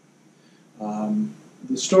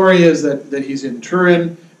 The story is that he's in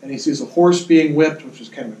Turin, and he sees a horse being whipped, which is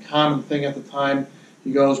kind of a common thing at the time.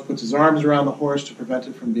 He goes, puts his arms around the horse to prevent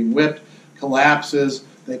it from being whipped, collapses.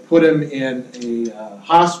 They put him in a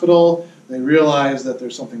hospital. They realize that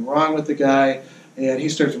there's something wrong with the guy, and he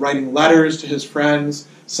starts writing letters to his friends,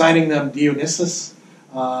 signing them Dionysus,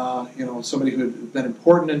 somebody who had been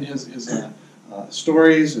important in his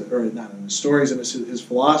stories, or not in his stories, in his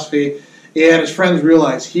philosophy. And his friends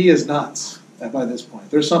realize he is nuts by this point.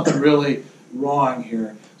 There's something really wrong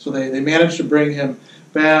here. So they manage to bring him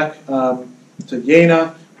back to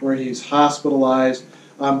Jena, where he's hospitalized.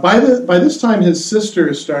 By this time, his sister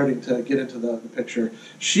is starting to get into the picture.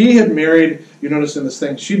 She had married, you notice in this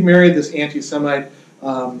thing, she'd married this anti-Semite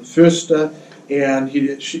Fürste, and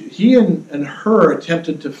he and her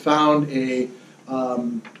attempted to found a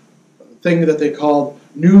thing that they called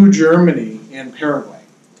New Germany in Paraguay.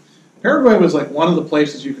 Paraguay was like one of the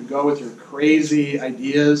places you could go with your crazy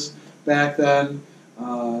ideas back then.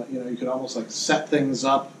 You could almost like set things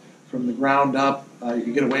up from the ground up. You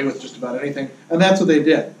could get away with just about anything. And that's what they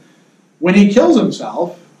did. When he kills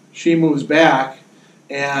himself, she moves back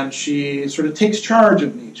and she sort of takes charge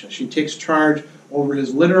of Nietzsche. She takes charge over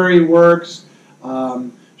his literary works.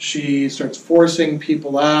 She starts forcing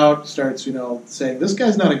people out, starts, saying, this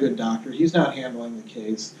guy's not a good doctor. He's not handling the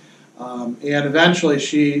case. And eventually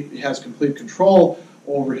she has complete control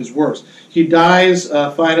over his works. He dies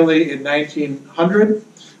finally in 1900,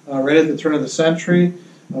 right at the turn of the century,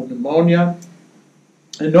 of pneumonia.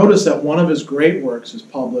 And notice that one of his great works is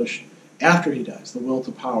published after he dies, The Will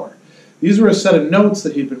to Power. These were a set of notes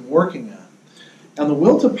that he'd been working on. And The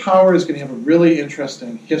Will to Power is going to have a really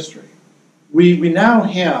interesting history. We now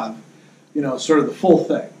have, sort of the full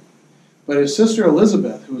thing. But his sister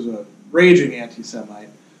Elizabeth, who was a raging anti-Semite,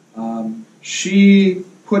 she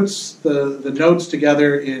puts the notes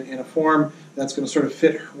together in a form that's going to sort of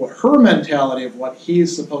fit her mentality of what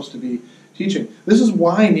he's supposed to be teaching. This is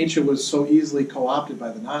why Nietzsche was so easily co-opted by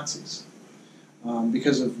the Nazis,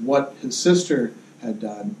 because of what his sister had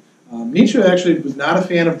done. Nietzsche actually was not a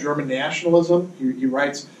fan of German nationalism. He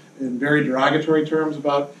writes in very derogatory terms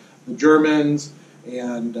about the Germans,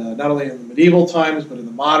 and not only in the medieval times, but in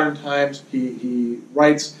the modern times. He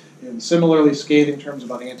writes in similarly scathing terms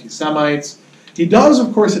about anti-Semites. He does,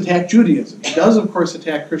 of course, attack Judaism. He does, of course,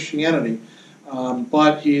 attack Christianity.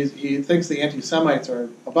 But he thinks the anti-Semites are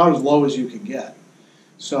about as low as you can get.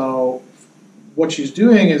 So what she's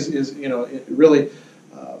doing is really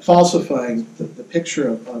falsifying the picture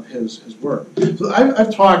of his work. So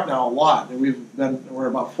I've talked now a lot, and we're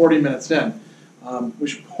about 40 minutes in. We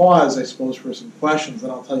should pause, I suppose, for some questions,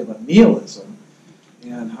 then I'll tell you about nihilism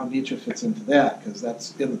and how Nietzsche fits into that, because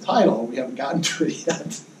that's in the title. We haven't gotten to it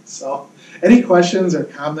yet. So any questions or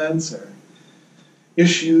comments or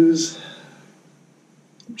issues?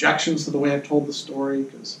 Objections to the way I've told the story,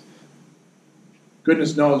 because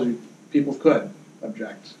goodness knows people could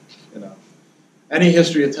object. Any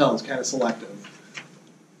history you tell is kind of selective.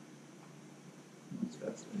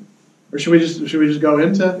 Or should we just go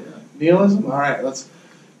into nihilism? All right, let's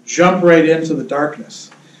jump right into the darkness.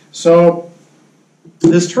 So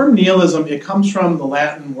this term nihilism, it comes from the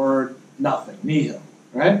Latin word nothing, nihil,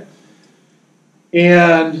 right?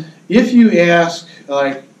 And if you ask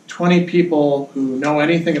like 20 people who know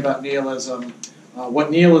anything about nihilism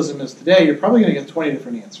what nihilism is today, you're probably going to get 20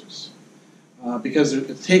 different answers because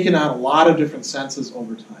it's taken on a lot of different senses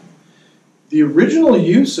over time. The original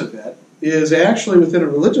use of it is actually within a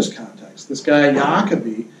religious context. This guy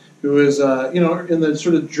Jacobi, who is in the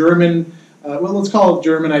sort of German, well, let's call it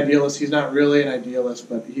German idealist. He's not really an idealist,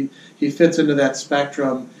 but he fits into that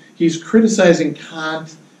spectrum. He's criticizing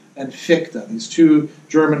Kant and Fichte, these two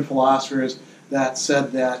German philosophers that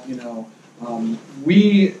said that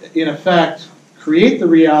we in effect create the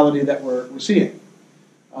reality that we're seeing.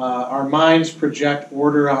 Our minds project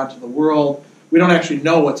order onto the world. We don't actually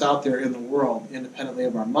know what's out there in the world independently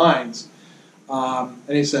of our minds. And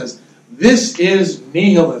he says, this is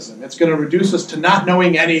nihilism. It's going to reduce us to not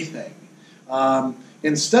knowing anything.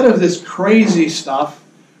 Instead of this crazy stuff,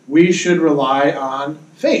 we should rely on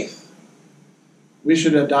faith. We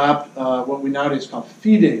should adopt what we nowadays call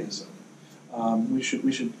fideism. We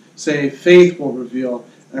should say faith will reveal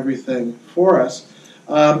everything for us.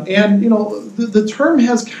 The term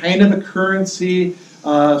has kind of a currency.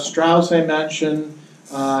 Strauss, I mentioned,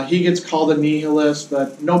 he gets called a nihilist,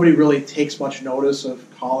 but nobody really takes much notice of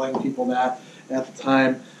calling people that at the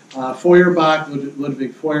time. Feuerbach,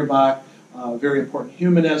 Ludwig Feuerbach, very important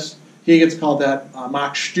humanist, he gets called that.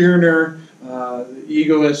 Max Stirner, the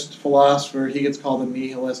egoist philosopher, he gets called a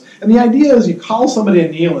nihilist. And the idea is you call somebody a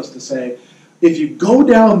nihilist to say, if you go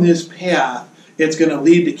down this path, it's going to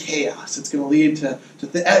lead to chaos. It's going to lead to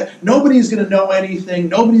nobody's going to know anything.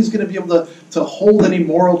 Nobody's going to be able to hold any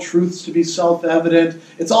moral truths to be self-evident.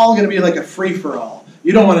 It's all going to be like a free-for-all.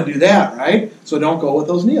 You don't want to do that, right? So don't go with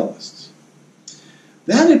those nihilists.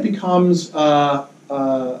 Then it becomes a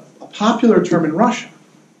popular term in Russia.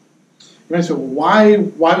 You might say, well,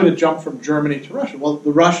 why would it jump from Germany to Russia? Well,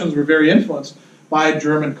 the Russians were very influenced by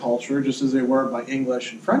German culture, just as they were by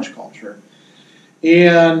English and French culture.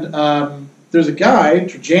 And there's a guy,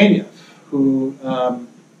 Turgenev, who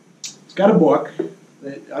has got a book,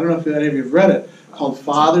 I don't know if any of you have read it, called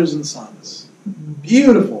Fathers and Sons.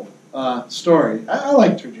 Beautiful story. I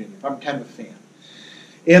like Turgenev. I'm kind of a fan.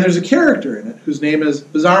 And there's a character in it whose name is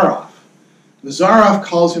Bazarov. Bazarov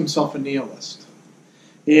calls himself a nihilist.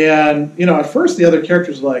 And, at first the other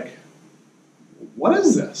characters are like, what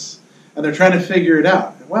is this? And they're trying to figure it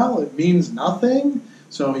out. Well, it means nothing,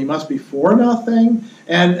 so he must be for nothing.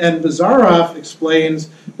 And Bazarov explains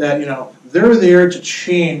that, they're there to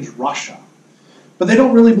change Russia. But they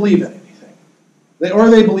don't really believe in anything. They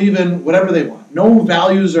believe in whatever they want. No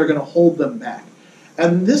values are going to hold them back.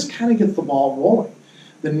 And this kind of gets the ball rolling.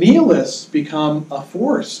 The nihilists become a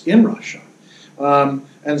force in Russia.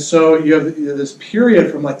 And so you have this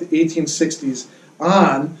period from like the 1860s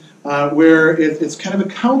on where it's kind of a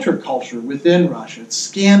counterculture within Russia. It's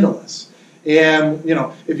scandalous. And,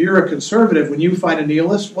 if you're a conservative, when you find a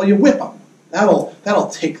nihilist, well, you whip them. That'll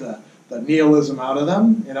take the nihilism out of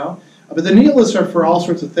them, But the nihilists are for all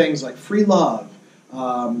sorts of things like free love,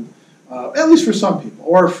 at least for some people,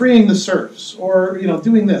 or freeing the serfs, or,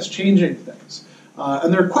 doing this, changing things.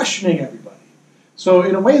 And they're questioning everybody. So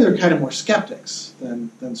in a way, they're kind of more skeptics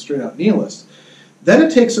than straight-out nihilists. Then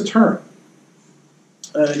it takes a turn.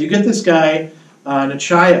 You get this guy,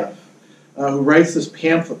 Nechayev, who writes this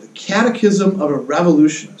pamphlet, The Catechism of a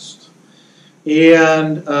Revolutionist.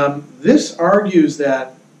 And this argues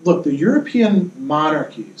that, look, the European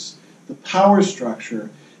monarchies, the power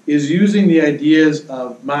structure, is using the ideas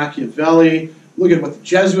of Machiavelli. Look at what the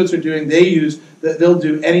Jesuits are doing. They'll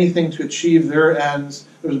do anything to achieve their ends.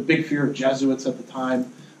 There was a big fear of Jesuits at the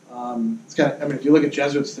time. If you look at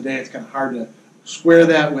Jesuits today, it's kind of hard to square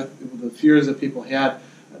that with the fears that people had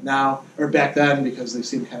now, or back then, because they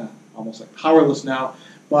seem kind of almost like powerless now.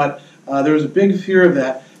 But there was a big fear of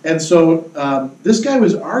that. And so this guy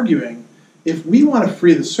was arguing, if we want to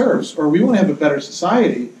free the serfs, or we want to have a better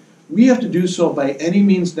society, we have to do so by any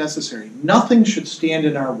means necessary. Nothing should stand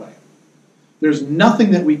in our way. There's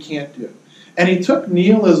nothing that we can't do. And he took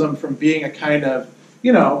nihilism from being a kind of,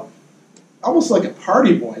 almost like a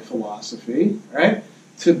party boy philosophy, right,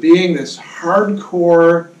 to being this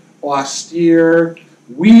hardcore, austere,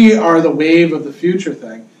 we are the wave of the future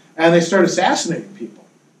thing. And they started assassinating people.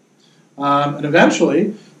 And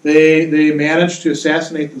eventually, they managed to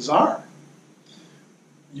assassinate the Tsar.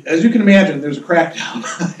 As you can imagine, there's a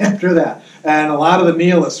crackdown after that. And a lot of the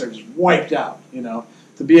nihilists are just wiped out,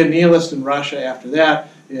 To be a nihilist in Russia after that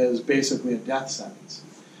is basically a death sentence.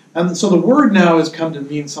 And so the word now has come to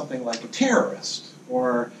mean something like a terrorist,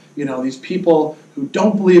 or, these people who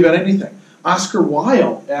don't believe in anything. Oscar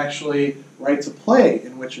Wilde actually writes a play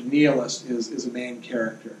in which a nihilist is a main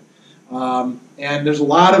character. And there's a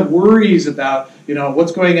lot of worries about,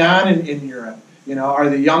 what's going on in Europe. Are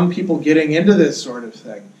the young people getting into this sort of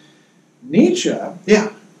thing? Nietzsche,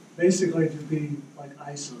 yeah. Basically to be like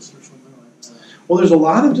ISIS or something like that. Well, there's a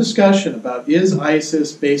lot of discussion about, is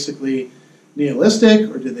ISIS basically nihilistic,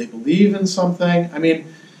 or do they believe in something? I mean,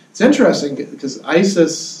 it's interesting because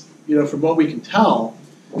ISIS, from what we can tell,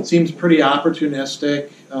 seems pretty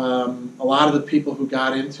opportunistic. A lot of the people who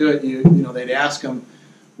got into it, they'd ask them,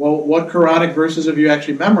 well, what Quranic verses have you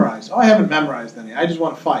actually memorized? Oh, I haven't memorized any. I just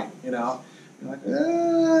want to fight, You're like,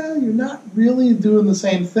 you're not really doing the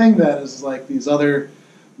same thing that as like these other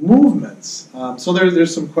movements. So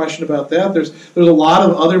there's some question about that. There's a lot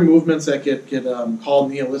of other movements that get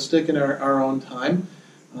called nihilistic in our own time.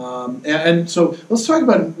 And so let's talk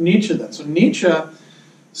about Nietzsche then. So Nietzsche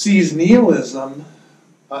sees nihilism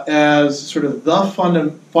as sort of the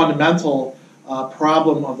fundamental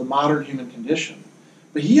problem of the modern human condition.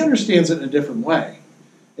 But he understands it in a different way.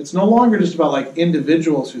 It's no longer just about like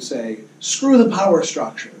individuals who say, screw the power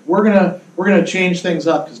structure. We're gonna change things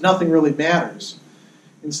up because nothing really matters.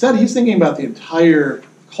 Instead, he's thinking about the entire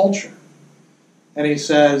culture. And he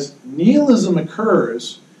says, nihilism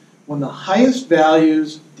occurs when the highest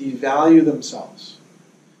values devalue themselves.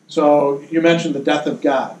 So you mentioned the death of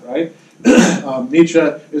God, right? Nietzsche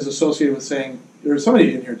is associated with saying, or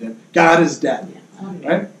somebody in here did, God is dead,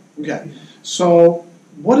 right? Okay. So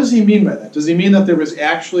what does he mean by that? Does he mean that there was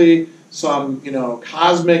actually some,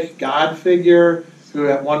 cosmic God figure who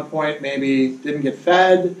at one point maybe didn't get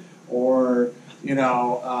fed, or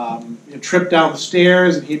tripped down the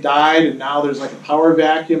stairs and he died, and now there's like a power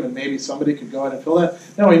vacuum and maybe somebody could go in and fill that?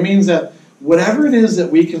 No, he means that whatever it is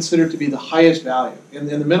that we consider to be the highest value. In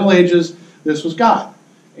the Middle Ages, this was God.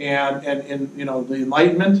 And in the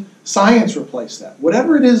Enlightenment, science replaced that.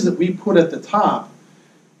 Whatever it is that we put at the top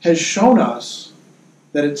has shown us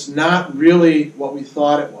that it's not really what we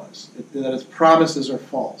thought it was, that its promises are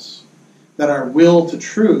false, that our will to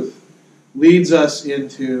truth leads us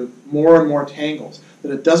into more and more tangles,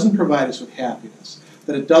 that it doesn't provide us with happiness,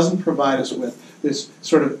 that it doesn't provide us with this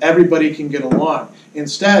sort of everybody can get along.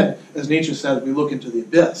 Instead, as Nietzsche says, we look into the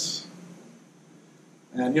abyss.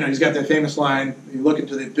 And, he's got that famous line, you look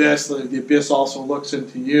into the abyss also looks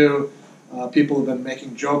into you. People have been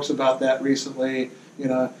making jokes about that recently.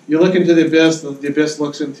 You look into the abyss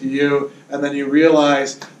looks into you, and then you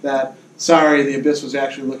realize that, sorry, the abyss was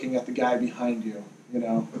actually looking at the guy behind you,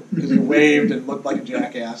 because he waved and looked like a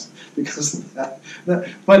jackass because of that.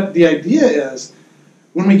 But the idea is,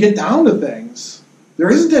 when we get down to things, there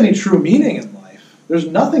isn't any true meaning in life. There's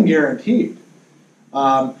nothing guaranteed.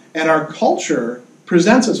 And our culture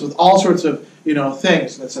presents us with all sorts of,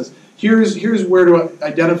 things that says, here's where to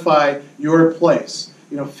identify your place.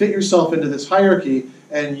 Fit yourself into this hierarchy,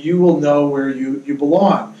 and you will know where you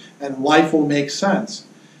belong, and life will make sense.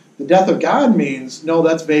 The death of God means, no,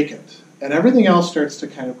 that's vacant, and everything else starts to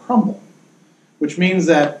kind of crumble, which means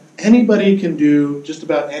that anybody can do just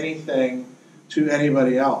about anything to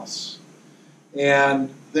anybody else, and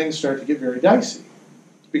things start to get very dicey,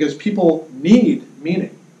 because people need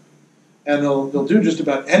meaning, and they'll do just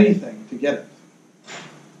about anything to get it.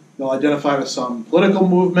 They'll identify with some political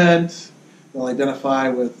movement. They'll identify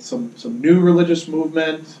with some new religious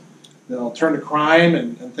movement. They'll turn to crime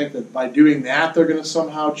and think that by doing that they're going to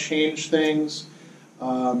somehow change things.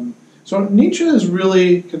 So Nietzsche is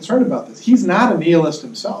really concerned about this. He's not a nihilist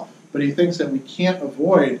himself, but he thinks that we can't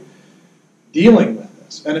avoid dealing with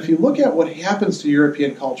this. And if you look at what happens to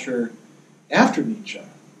European culture after Nietzsche,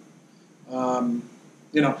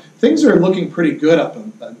 things are looking pretty good up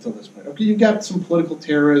until this point. Okay, you've got some political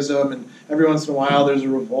terrorism, and every once in a while there's a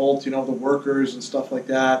revolt, the workers and stuff like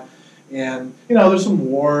that. And, there's some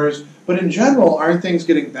wars. But in general, aren't things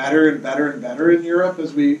getting better and better and better in Europe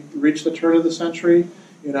as we reach the turn of the century?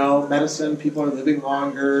 Medicine, people are living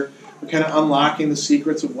longer. We're kind of unlocking the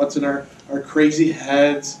secrets of what's in our crazy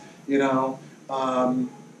heads.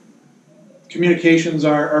 Communications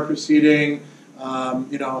are proceeding.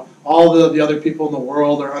 All the other people in the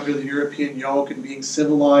world are under the European yoke and being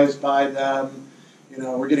civilized by them.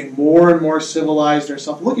 We're getting more and more civilized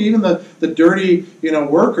ourselves. Look, even the dirty,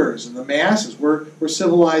 workers and the masses, we're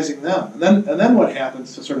civilizing them. And then what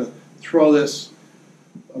happens to sort of throw this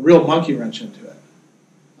a real monkey wrench into it?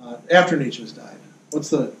 After Nietzsche's died, what's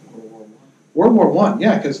the World War I?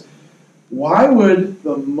 Yeah, because why would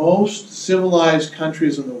the most civilized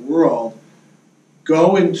countries in the world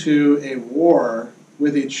go into a war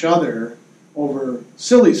with each other over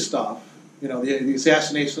silly stuff? The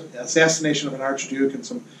assassination of an archduke and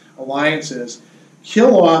some alliances,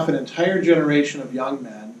 kill off an entire generation of young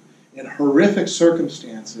men in horrific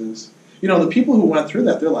circumstances the people who went through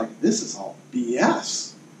that, they're like, this is all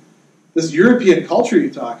BS. This European culture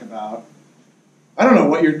you talk about, I don't know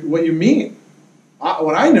what you mean.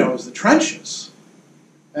 What I know is the trenches.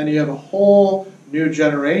 And you have a whole new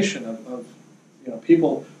generation of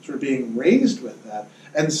people sort of being raised with that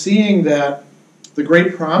and seeing that the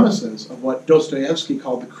great promises of what Dostoevsky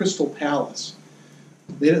called the Crystal Palace,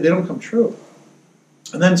 they don't come true.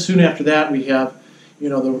 And then soon after that we have,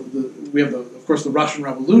 of course, the Russian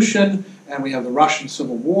Revolution, and we have the Russian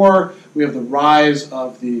Civil War. We have the rise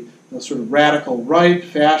of the sort of radical right,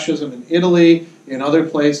 fascism in Italy, in other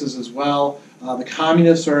places as well. The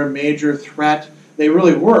communists are a major threat. They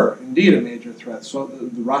really were, indeed, a major threat. So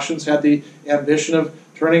the Russians had the ambition of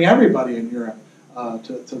turning everybody in Europe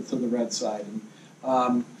to the red side.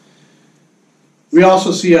 And, we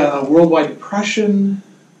also see a worldwide depression.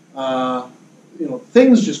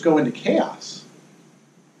 Things just go into chaos.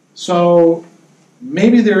 So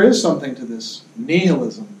maybe there is something to this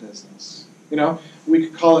nihilism business. We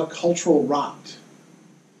could call it cultural rot.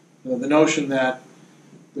 The notion that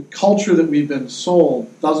the culture that we've been sold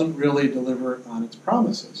doesn't really deliver on its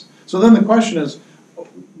promises. So then the question is,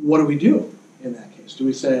 what do we do in that case? Do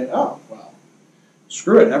we say, oh, well,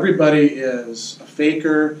 screw it, everybody is a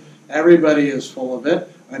faker, everybody is full of it,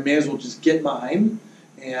 I may as well just get mine,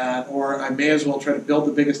 or I may as well try to build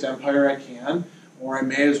the biggest empire I can, or I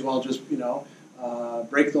may as well just,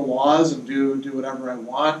 break the laws and do whatever I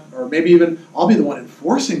want, or maybe even I'll be the one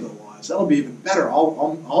enforcing the laws. That'll be even better.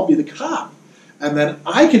 I'll be the cop. And then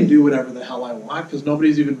I can do whatever the hell I want because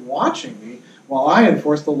nobody's even watching me while I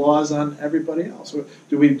enforce the laws on everybody else. So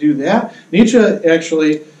do we do that? Nietzsche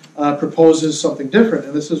actually proposes something different,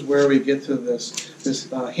 and this is where we get to this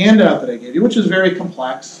handout that I gave you, which is very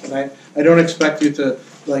complex, and I don't expect you to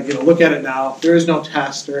look at it now. There is no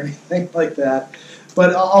test or anything like that,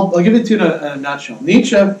 but I'll give it to you in a nutshell.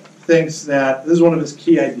 Nietzsche thinks that this is one of his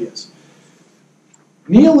key ideas.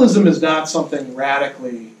 Nihilism is not something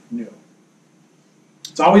radically new.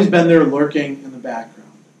 It's always been there lurking in the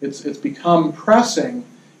background. It's become pressing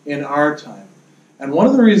in our time. And one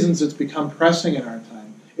of the reasons it's become pressing in our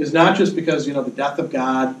time is not just because, the death of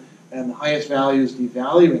God and the highest values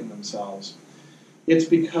devaluing themselves. It's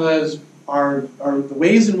because the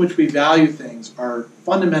ways in which we value things are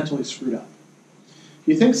fundamentally screwed up.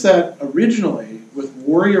 He thinks that originally with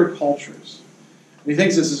warrior cultures, and he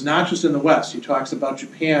thinks this is not just in the West, he talks about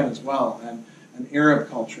Japan as well and Arab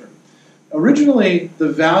culture. Originally,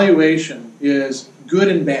 the valuation is good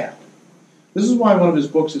and bad. This is why one of his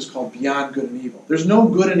books is called Beyond Good and Evil. There's no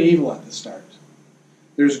good and evil at the start.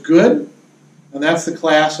 There's good, and that's the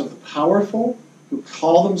class of the powerful who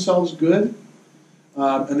call themselves good.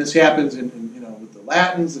 And this happens with the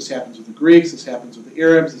Latins, this happens with the Greeks, this happens with the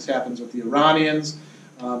Arabs, this happens with the Iranians.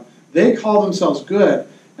 They call themselves good,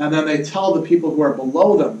 and then they tell the people who are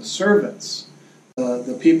below them, the servants,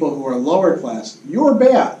 the people who are lower class, you're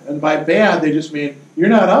bad. And by bad, they just mean, you're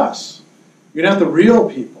not us. You're not the real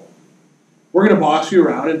people. We're going to boss you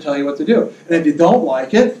around and tell you what to do. And if you don't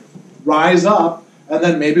like it, rise up, and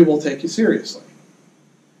then maybe we'll take you seriously.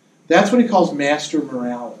 That's what he calls master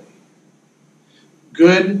morality.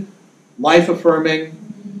 Good, life-affirming,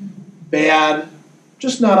 bad,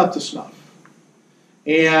 just not up to snuff.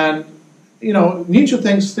 And, Nietzsche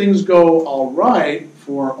thinks things go all right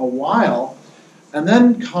for a while, and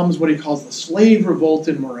then comes what he calls the slave revolt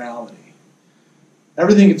in morality.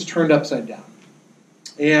 Everything gets turned upside down.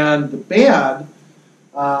 And the bad,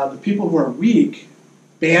 the people who are weak,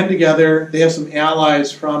 band together. They have some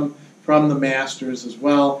allies from the masters as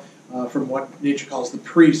well, from what Nietzsche calls the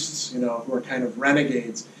priests, who are kind of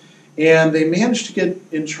renegades. And they manage to get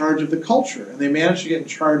in charge of the culture, and they manage to get in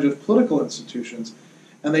charge of political institutions,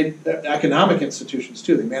 and economic institutions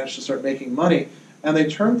too. They manage to start making money, and they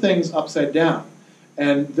turn things upside down.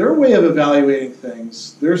 And their way of evaluating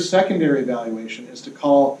things, their secondary evaluation, is to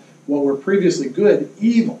call what were previously good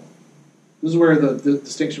evil. This is where the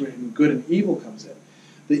distinction between good and evil comes in.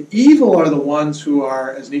 The evil are the ones who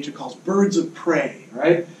are, as Nietzsche calls, birds of prey,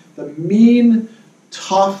 right? The mean,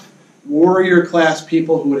 tough, warrior class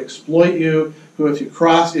people who would exploit you, who if you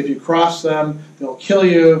cross them, they'll kill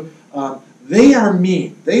you. They are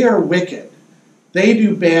mean. They are wicked. They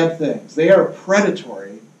do bad things. They are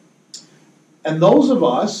predatory. And those of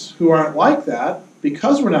us who aren't like that,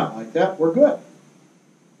 because we're not like that, we're good.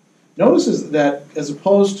 Notice that as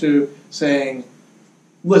opposed to saying,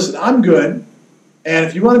 listen, I'm good, and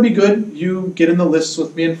if you want to be good, you get in the lists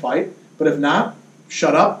with me and fight, but if not,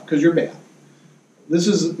 shut up because you're bad. This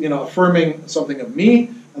is, affirming something of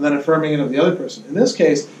me and then affirming it of the other person. In this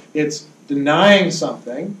case, it's denying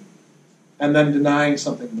something and then denying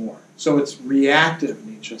something more. So it's reactive,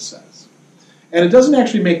 Nietzsche says. And it doesn't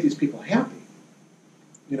actually make these people happy.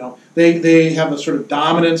 They have a sort of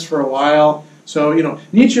dominance for a while. So,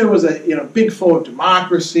 Nietzsche was a big foe of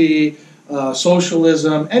democracy,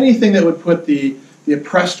 socialism, anything that would put the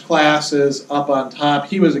oppressed classes up on top.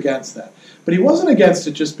 He was against that. But he wasn't against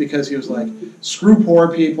it just because he was like, screw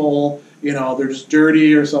poor people, they're just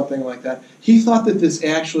dirty or something like that. He thought that this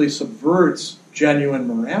actually subverts genuine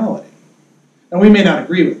morality. And we may not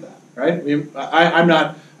agree with that, right? I'm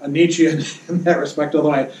not a Nietzschean in that respect,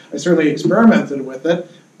 although I certainly experimented with it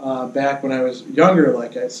back when I was younger,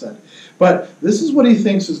 like I said. But this is what he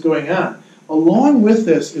thinks is going on. Along with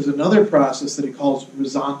this is another process that he calls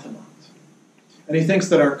ressentiment. And he thinks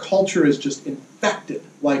that our culture is just infected,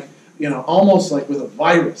 like, almost like with a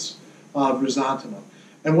virus of ressentiment.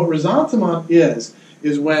 And what ressentiment is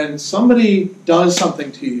when somebody does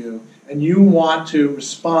something to you and you want to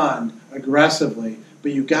respond aggressively,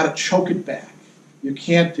 but you've got to choke it back. You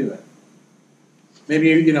can't do it.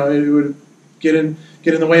 Maybe, it would get in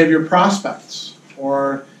the way of your prospects,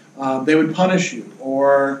 or they would punish you,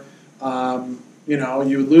 or,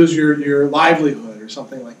 you would lose your livelihood or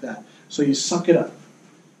something like that. So you suck it up,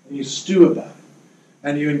 and you stew about it,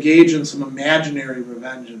 and you engage in some imaginary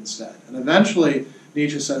revenge instead. And eventually,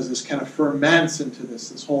 Nietzsche says, this kind of ferments into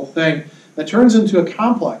this whole thing that turns into a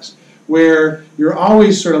complex where you're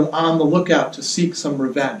always sort of on the lookout to seek some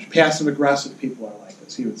revenge. Passive-aggressive people are like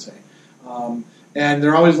this, he would say. And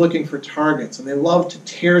they're always looking for targets, and they love to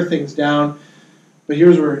tear things down. But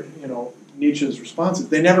here's where, Nietzsche's response is,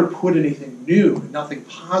 they never put anything new, nothing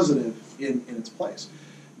positive in its place.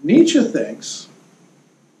 Nietzsche thinks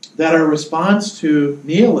that our response to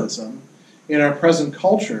nihilism in our present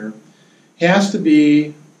culture has to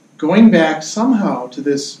be going back somehow to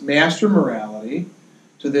this master morality,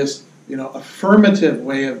 to this affirmative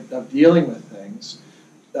way of dealing with things,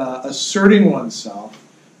 asserting oneself,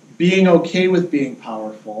 being okay with being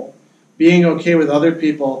powerful, being okay with other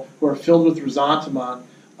people who are filled with ressentiment,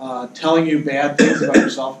 telling you bad things about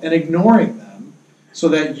yourself, and ignoring them so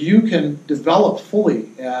that you can develop fully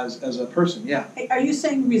as a person. Yeah. Are you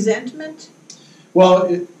saying resentment?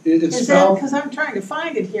 Well, it's spelled... Because I'm trying to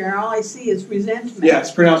find it here, and all I see is resentment. Yeah,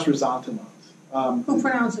 it's pronounced ressentiment. Who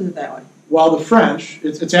pronounces it that way? Well, the French,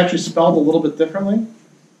 it's actually spelled a little bit differently.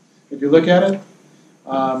 If you look at it,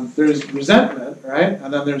 there's resentment, right?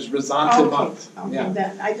 And then there's ressentiment. Okay,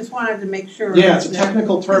 yeah. I just wanted to make sure. Yeah, it's a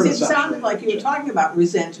technical term. Because it sounded like you were talking about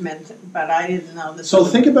resentment, but I didn't know this. So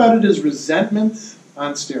think about it as resentment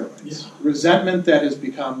on steroids. Yeah. Resentment that has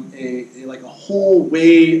become a whole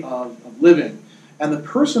way of living. And the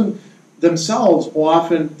person themselves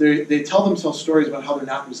often, they tell themselves stories about how they're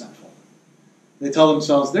not resentful. They tell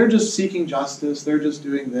themselves they're just seeking justice, they're just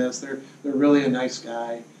doing this, they're really a nice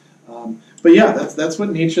guy. But yeah, that's what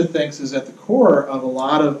Nietzsche thinks is at the core of a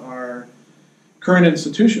lot of our current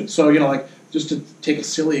institutions. So, just to take a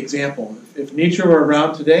silly example, if Nietzsche were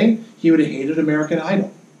around today, he would have hated American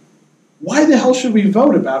Idol. Why the hell should we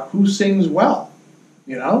vote about who sings well?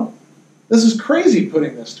 This is crazy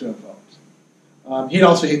putting this to a vote. He'd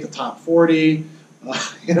also hate the top 40.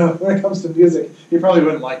 When it comes to music, he probably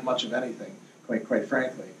wouldn't like much of anything, quite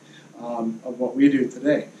frankly, of what we do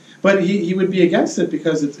today. But he would be against it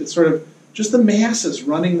because it's sort of just the masses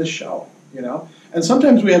running the show, And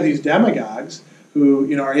sometimes we have these demagogues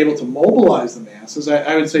who, are able to mobilize the masses.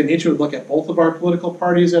 I would say Nietzsche would look at both of our political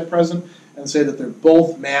parties at present and say that they're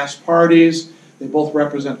both mass parties. They both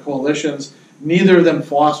represent coalitions. Neither of them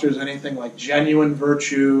fosters anything like genuine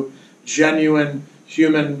virtue, genuine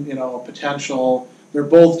human, potential. They're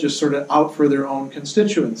both just sort of out for their own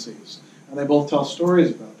constituencies. And they both tell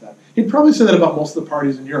stories about that. He'd probably say that about most of the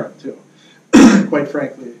parties in Europe, too, quite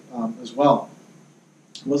frankly, as well.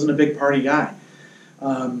 He wasn't a big party guy.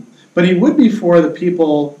 But he would be for the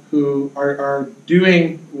people who are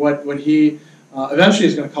doing what he eventually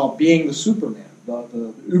is going to call being the Superman,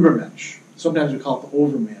 the Ubermench. Sometimes we call it the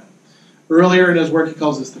Overman. Earlier in his work, he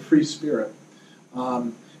calls this the free spirit.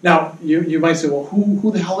 Now, you might say, well, who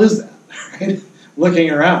the hell is that? Right?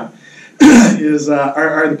 Looking around.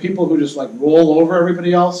 Are the people who just roll over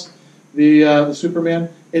everybody else the Superman?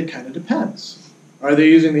 It kind of depends. Are they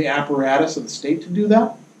using the apparatus of the state to do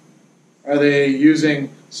that? Are they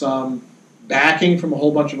using some backing from a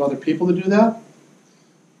whole bunch of other people to do that?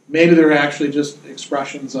 Maybe they're actually just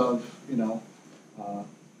expressions of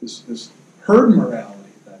this herd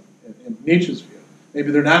morality that, in Nietzsche's view.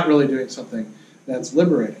 Maybe they're not really doing something that's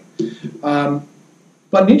liberating.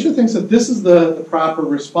 But Nietzsche thinks that this is the proper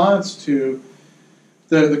response to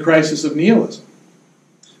the crisis of nihilism.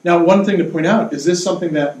 Now, one thing to point out, is this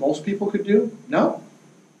something that most people could do? No.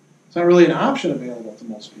 It's not really an option available to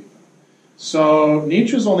most people. So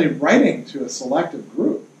Nietzsche's only writing to a selective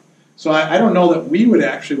group. So I don't know that we would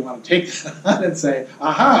actually want to take that on and say,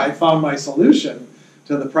 aha, I found my solution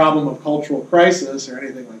to the problem of cultural crisis or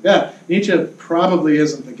anything like that. Nietzsche probably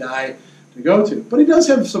isn't the guy to go to. But he does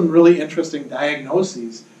have some really interesting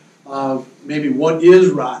diagnoses of maybe what is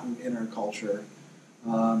rotten in our culture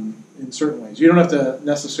in certain ways. You don't have to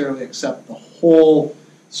necessarily accept the whole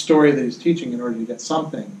story that he's teaching in order to get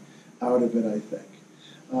something out of it, I think.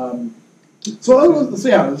 So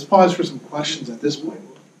let's pause for some questions at this point.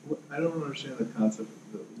 I don't understand the concept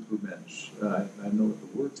of the Ubermensch. I know what the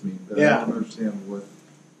words mean, but Yeah. I don't understand who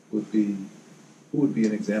would be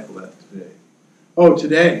an example of that today. Oh,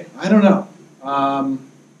 today? I don't know.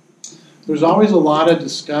 There's always a lot of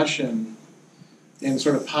discussion in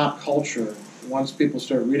sort of pop culture once people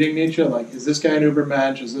start reading Nietzsche, like, is this guy an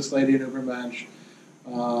Ubermensch? Is this lady an Ubermensch?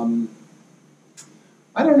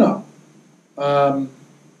 I don't know.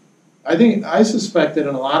 I suspect that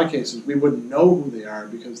in a lot of cases we wouldn't know who they are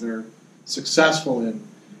because they're successful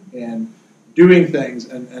in doing things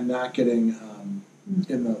and not getting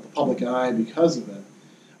in the public eye because of it.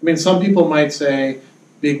 I mean, some people might say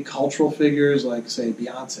big cultural figures like, say,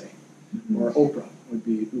 Beyonce or Oprah would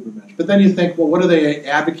be Ubermensch. But then you think, well, what are they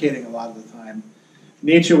advocating a lot of the time?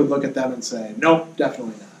 Nietzsche would look at them and say, nope,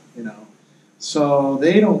 definitely not. So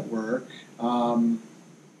they don't work.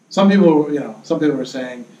 Some people were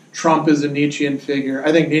saying Trump is a Nietzschean figure.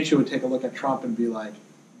 I think Nietzsche would take a look at Trump and be like,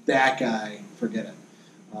 that guy, forget it.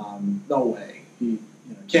 No way. He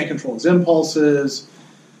can't control his impulses.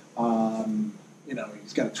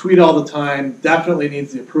 He's got to tweet all the time. Definitely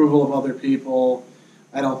needs the approval of other people.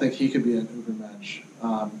 I don't think he could be an Ubermensch.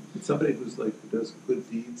 Somebody who does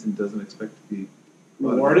good deeds and doesn't expect to be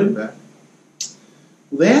rewarded back.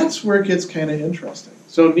 That's where it gets kind of interesting.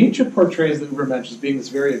 So Nietzsche portrays the Ubermensch as being this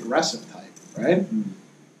very aggressive type, right?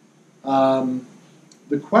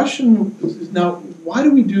 The question is now, why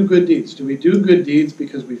do we do good deeds? Do we do good deeds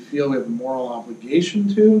because we feel we have a moral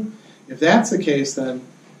obligation to? If that's the case, then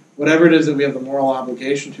whatever it is that we have the moral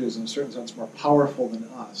obligation to is in a certain sense more powerful than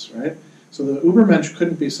us, right? So the Ubermensch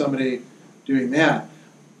couldn't be somebody doing that.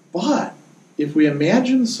 But if we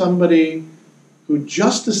imagine somebody who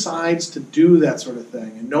just decides to do that sort of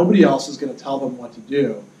thing and nobody else is going to tell them what to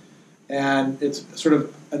do, and it's sort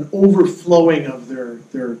of an overflowing of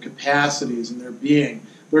their capacities and their being,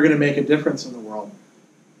 they're going to make a difference in the world.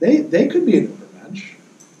 They could be an Ubermensch.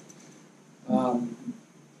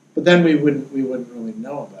 But then we wouldn't really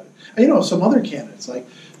know about it. Some other candidates, like,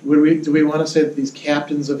 do we want to say that these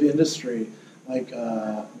captains of industry, like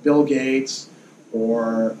Bill Gates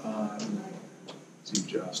or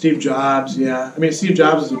Steve Jobs, yeah. I mean, Steve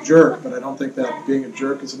Jobs is a jerk, but I don't think that being a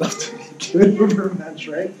jerk is enough to make you an Ubermensch,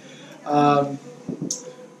 right?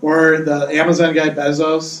 Or the Amazon guy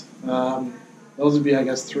Bezos. Those would be, I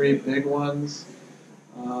guess, three big ones.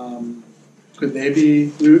 Could they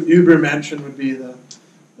be? Ubermensch would be the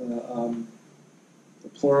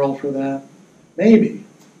plural for that. Maybe.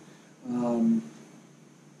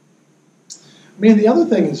 The other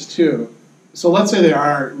thing is, too, so let's say they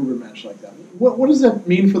are Ubermensch like that. What does that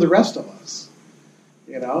mean for the rest of us?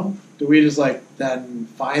 Do we just, then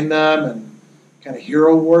find them and kind of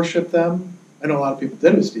hero worship them? I know a lot of people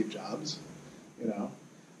did with Steve Jobs,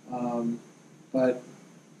 but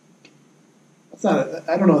that's not.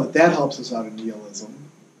 I don't know that helps us out of nihilism.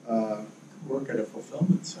 Work at a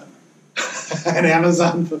fulfillment center. An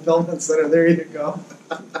Amazon fulfillment center. There you go.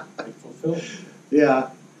 They fulfill.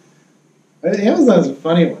 Yeah. Amazon is a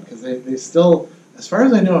funny one because they still, as far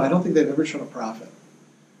as I know, I don't think they've ever shown a profit.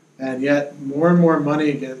 And yet more and more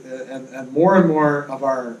money and more of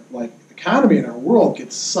our economy in our world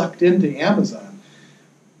gets sucked into Amazon.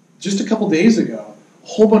 Just a couple days ago, a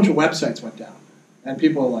whole bunch of websites went down. And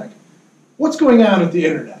people are like, what's going on with the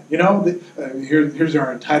internet? Here's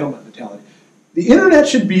our entitlement mentality. The internet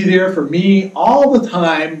should be there for me all the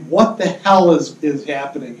time. What the hell is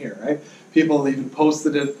happening here, right? People even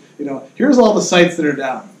posted it, here's all the sites that are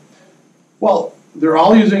down. Well, they're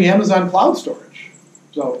all using Amazon cloud storage.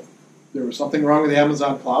 So there was something wrong with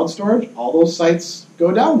Amazon cloud storage. All those sites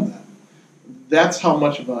go down then. That's how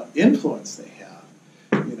much of an influence they have,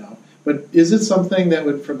 But is it something that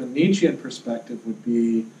would, from a Nietzschean perspective, would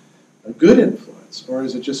be a good influence? Or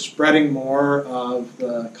is it just spreading more of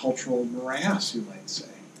the cultural morass, you might say?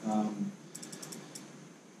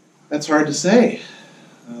 That's hard to say.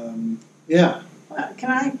 Yeah.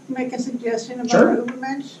 Can I make a suggestion about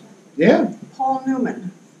Ubermensch? Yeah. Paul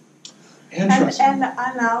Newman. Interesting. And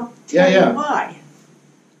I'll tell you why.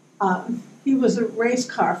 He was a race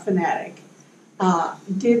car fanatic.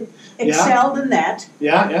 Excelled in that.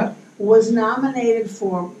 Yeah. Was nominated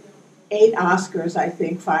for 8 Oscars, I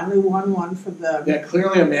think, finally won one for the... Yeah,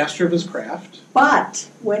 clearly a master of his craft. But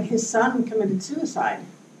when his son committed suicide,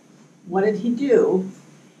 what did he do?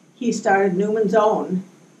 He started Newman's Own.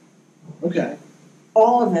 Okay.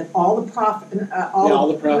 All of it, all the profit, all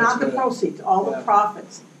the profits, not the proceeds, all the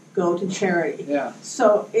profits go to charity. Yeah.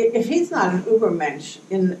 So if he's not an Ubermensch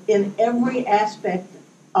in every aspect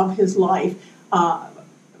of his life,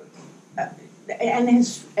 and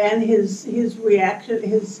his reaction,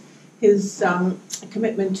 his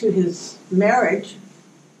commitment to his marriage,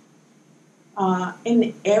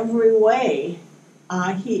 in every way,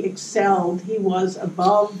 he excelled. He was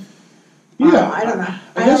above. I don't know.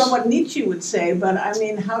 I don't know what Nietzsche would say, but I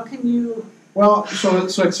mean, how can you? Well, so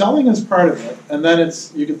excelling is part of it, and then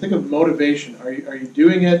you can think of motivation. Are you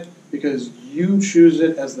doing it because you choose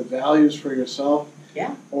it as the values for yourself?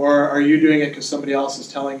 Yeah. Or are you doing it because somebody else is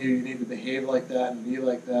telling you need to behave like that and be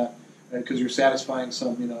like that, because you're satisfying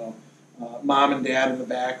some, mom and dad in the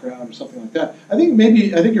background or something like that? I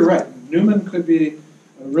think you're right. Newman could be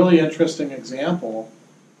a really interesting example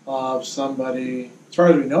of somebody, as far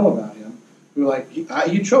as we know about him, who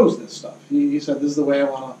he chose this stuff. He said, "This is the way I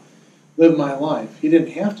want to live my life." He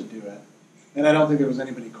didn't have to do it, and I don't think there was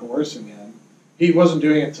anybody coercing him. He wasn't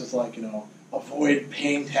doing it to avoid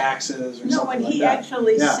paying taxes or something like that. No, when he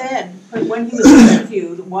actually said, when he was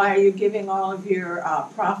interviewed, "Why are you giving all of your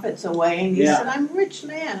profits away?" And he said, "I'm a rich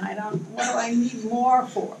man. What do I need more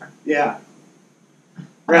for?" Yeah.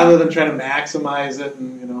 Rather than trying to maximize it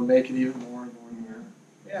and make it even more and more and more.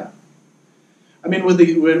 Yeah. I mean, with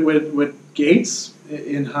Gates,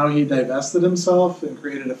 in how he divested himself and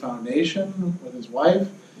created a foundation with his wife,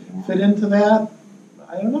 fit into that?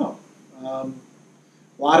 I don't know. A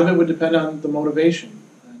lot of it would depend on the motivation,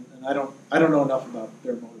 and I don't know enough about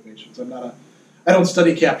their motivations. I don't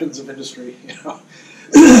study captains of industry,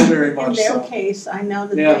 very much. In their case, I know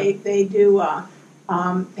that they do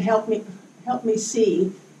help me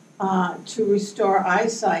see to restore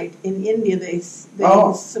eyesight in India. They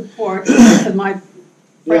support. My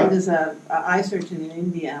friend is an eye surgeon in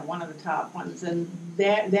India, one of the top ones, and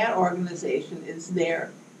that organization is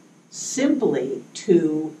there simply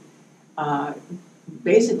to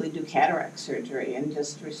basically do cataract surgery and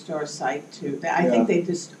just restore sight to. I think they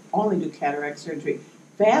just only do cataract surgery.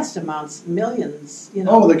 Vast amounts, millions.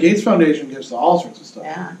 Oh, the Gates Foundation gives to all sorts of stuff.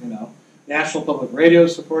 Yeah. National Public Radio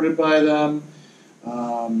is supported by them.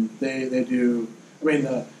 They do. I mean,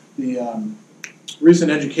 the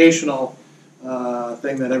recent educational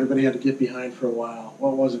thing that everybody had to get behind for a while.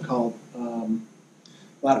 What was it called? A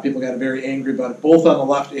lot of people got very angry about it, both on the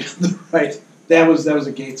left and the right. That was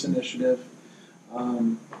a Gates initiative.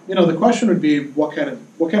 The question would be what kind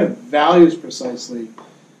of values precisely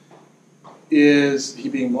is he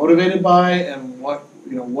being motivated by, and what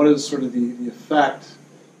is sort of the effect?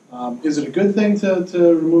 Is it a good thing to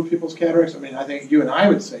remove people's cataracts? I mean, I think you and I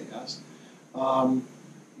would say yes.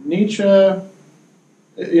 Nietzsche,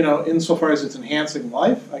 insofar as it's enhancing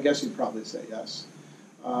life, I guess you'd probably say yes.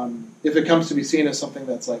 If it comes to be seen as something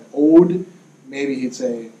that's like owed, maybe he'd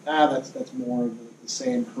say, that's more of the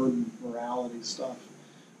same herd morality stuff.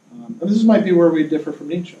 And this might be where we differ from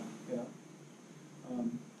Nietzsche.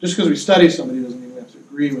 Just because we study somebody doesn't mean we have to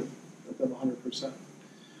agree with them 100%.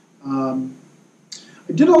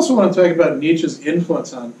 I did also want to talk about Nietzsche's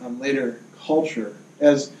influence on later culture.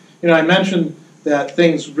 As I mentioned that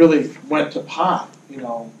things really went to pot,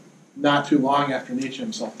 not too long after Nietzsche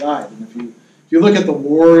himself died. And if you look at the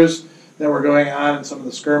wars that were going on and some of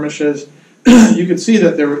the skirmishes, you could see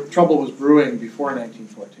that trouble was brewing before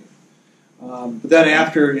 1914. But then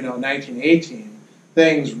after 1918,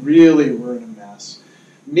 things really were in a mess.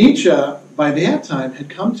 Nietzsche, by that time, had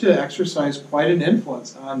come to exercise quite an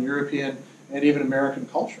influence on European and even American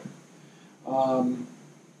culture.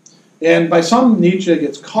 And by some, Nietzsche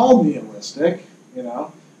gets called nihilistic.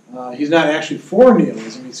 He's not actually for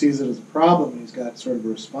nihilism. He sees it as a problem, and he's got sort of a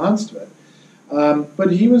response to it. But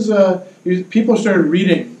people started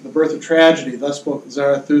reading The Birth of Tragedy, Thus Spoke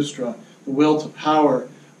Zarathustra, The Will to Power,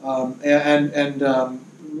 and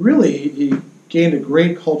really he gained a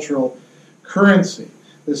great cultural currency,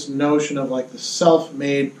 this notion of the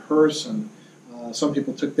self-made person. Some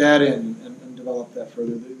people took that in and developed that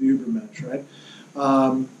further, the Ubermench, right?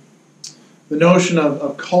 The notion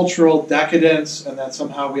of cultural decadence, and that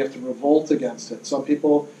somehow we have to revolt against it. Some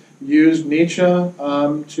people used Nietzsche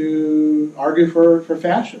to argue for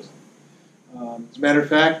fascism. As a matter of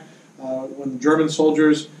fact, when the German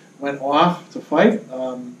soldiers went off to fight,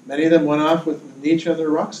 many of them went off with Nietzsche in their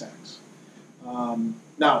rucksacks.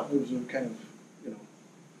 Now, it was a kind of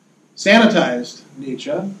sanitized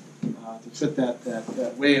Nietzsche to fit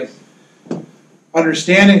that way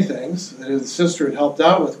understanding things that his sister had helped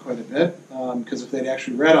out with quite a bit, because if they'd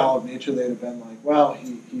actually read all of Nietzsche, they'd have been like, well,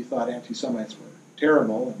 he thought anti-Semites were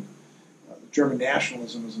terrible, and German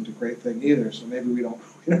nationalism isn't a great thing either, so maybe we don't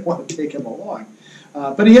want to take him along.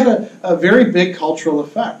 But he had a very big cultural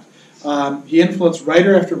effect. He influenced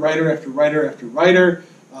writer after writer after writer after writer,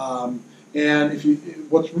 and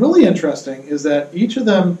what's really interesting is that each of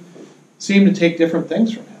them seem to take different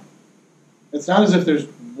things from him. It's not as if there's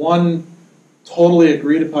one totally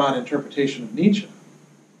agreed upon interpretation of Nietzsche.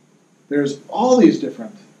 There's all these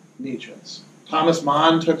different Nietzsches. Thomas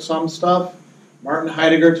Mann took some stuff, Martin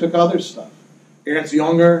Heidegger took other stuff, Ernst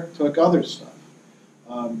Jünger took other stuff.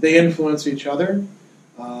 They influence each other,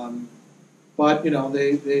 but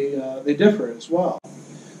they differ as well.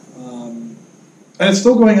 And it's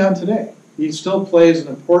still going on today. He still plays an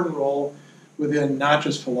important role within not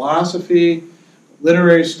just philosophy,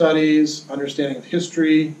 literary studies, understanding of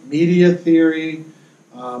history, media theory.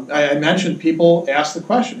 I mentioned people ask the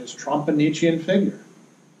question, is Trump a Nietzschean figure?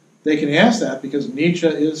 They can ask that because Nietzsche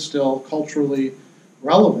is still culturally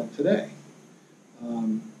relevant today.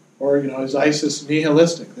 Or is ISIS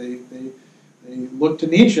nihilistic? They look to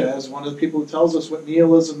Nietzsche as one of the people who tells us what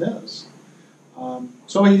nihilism is.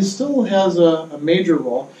 So he still has a major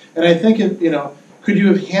role. And I think, could you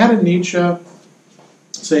have had a Nietzsche,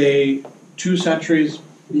 say, 2 centuries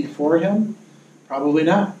before him? Probably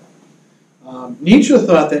not. Nietzsche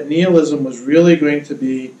thought that nihilism was really going to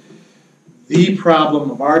be the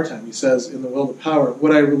problem of our time. He says in The Will to Power,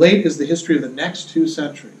 what I relate is the history of the next 2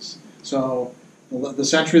 centuries. So the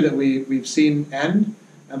century that we've seen end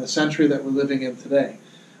and the century that we're living in today.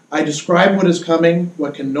 I describe what is coming,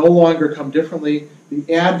 what can no longer come differently,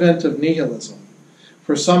 the advent of nihilism.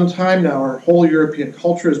 For some time now, our whole European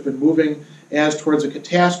culture has been moving as towards a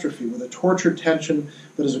catastrophe with a tortured tension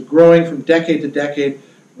that is growing from decade to decade,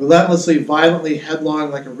 relentlessly, violently,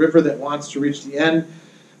 headlong, like a river that wants to reach the end,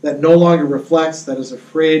 that no longer reflects, that is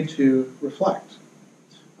afraid to reflect.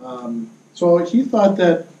 So he thought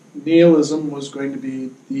that nihilism was going to be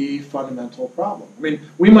the fundamental problem. I mean,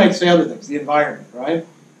 we might say other things, the environment, right?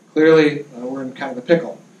 Clearly, we're in kind of a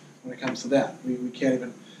pickle when it comes to that. We can't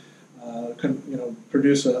even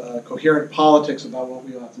produce a coherent politics about what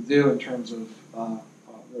we ought to do in terms of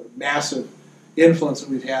the massive influence that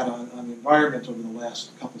we've had on the environment over the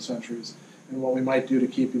last couple centuries, and what we might do to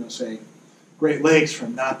keep, say, Great Lakes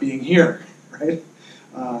from not being here, right?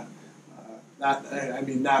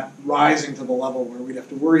 Not rising to the level where we'd have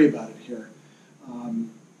to worry about it here.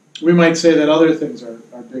 We might say that other things are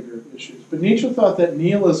bigger issues. But Nietzsche thought that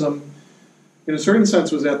nihilism, in a certain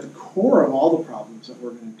sense, was at the core of all the problems that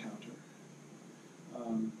we're going to encounter.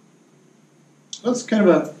 That's kind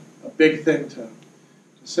of a big thing to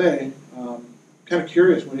say. Kind of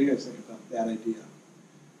curious, what do you guys think about that idea?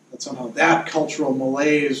 That somehow that cultural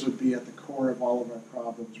malaise would be at the core of all of our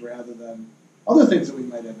problems rather than other things that we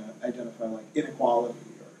might identify, like inequality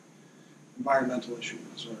or environmental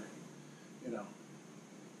issues, or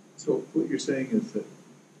So what you're saying is that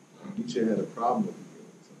Nietzsche had a problem with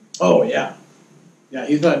nihilism. Oh yeah,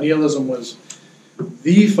 he thought nihilism was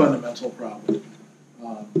the fundamental problem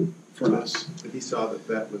for us. But he saw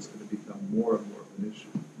that was going to become more and more of an issue.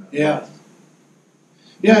 Yeah.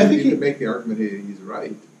 Yeah, I think you could make the argument he's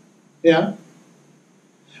right. Yeah.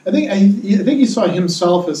 I think he saw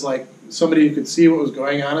himself as like somebody who could see what was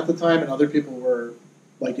going on at the time, and other people were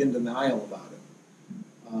like in denial about it.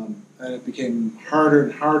 And it became harder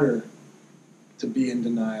and harder to be in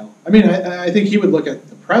denial. I mean, I think he would look at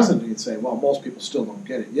the present and he'd say, well, most people still don't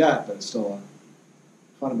get it yet, but it's still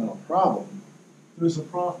a fundamental problem. Who's a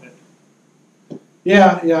prophet?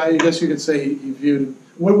 Yeah, I guess you could say he viewed...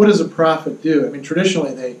 What does a prophet do? I mean,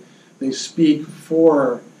 traditionally they speak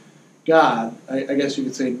for God. I guess you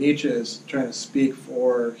could say Nietzsche is trying to speak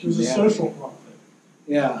for humanity. He's a social prophet.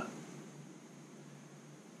 Yeah.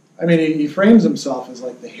 I mean, he frames himself as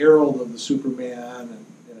like the herald of the Superman, and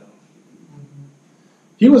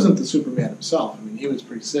he wasn't the Superman himself. I mean, he was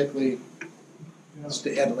pretty sickly. Had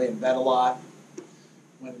to lay in bed a lot.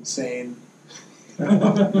 Went insane.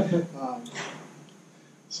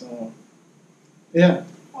 So, yeah.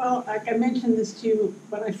 Well, like I mentioned this to you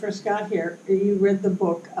when I first got here. You read the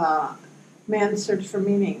book Man's Search for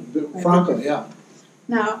Meaning. Franco, yeah.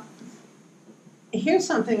 Now, here's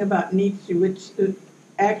something about Nietzsche, which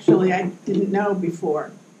actually I didn't know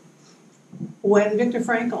before. When Viktor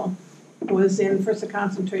Frankl was in first a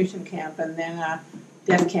concentration camp and then a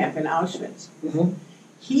death camp in Auschwitz,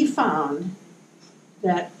 he found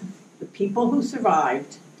that the people who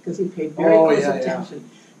survived, because he paid very close attention,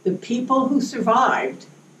 the people who survived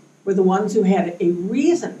were the ones who had a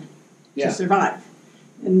reason to survive.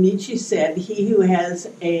 And Nietzsche said, he who has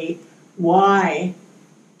a why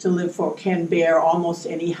to live for can bear almost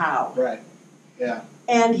any how. Right. Yeah.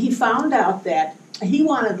 And he found out that he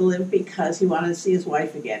wanted to live because he wanted to see his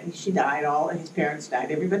wife again. She died, all his parents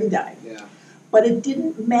died, everybody died. Yeah. But it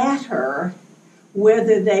didn't matter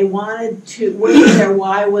whether they wanted to, whether their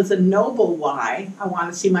why was a noble why. I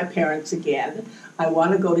want to see my parents again. I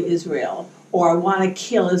want to go to Israel. Or I want to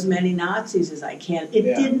kill as many Nazis as I can. It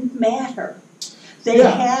didn't matter. They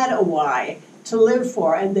had a why to live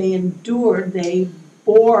for, and they endured, they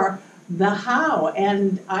bore the how.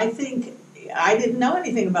 And I think, I didn't know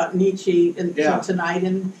anything about Nietzsche until tonight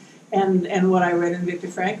and what I read in Viktor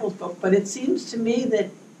Frankl's book, but it seems to me that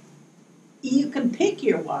you can pick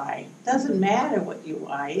your why. It doesn't matter what your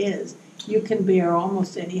why is. You can bear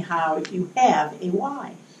almost any how if you have a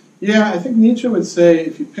why. Yeah, I think Nietzsche would say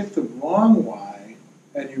if you pick the wrong why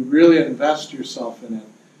and you really invest yourself in it,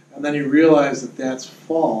 and then you realize that that's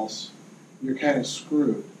false, you're kind of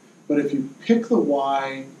screwed. But if you pick the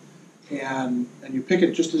why and you pick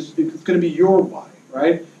it just as it's going to be your why,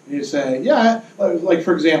 right? And you say, yeah, like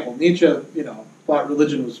for example, Nietzsche, thought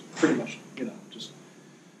religion was pretty much, just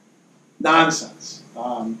nonsense.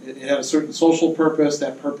 It had a certain social purpose.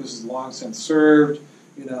 That purpose is long since served.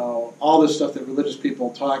 All this stuff that religious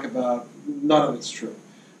people talk about, none of it's true.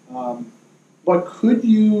 But could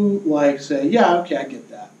you say, yeah, okay, I get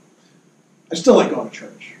that. I still like going to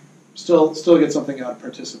church. Still get something out of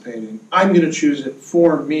participating. I'm going to choose it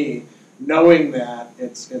for me, knowing that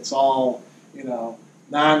it's all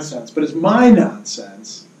nonsense. But it's my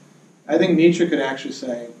nonsense. I think Nietzsche could actually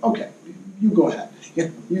say, okay, you go ahead,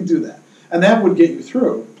 you do that, and that would get you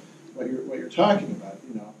through what you're talking about.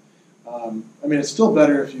 It's still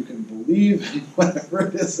better if you can believe in whatever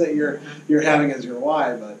it is that you're having as your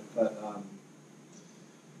why, but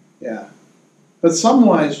yeah. But some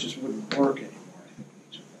whys just wouldn't work anymore, I think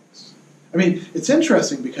Nietzsche thinks. It's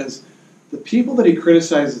interesting because the people that he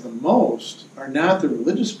criticizes the most are not the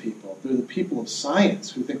religious people, they're the people of science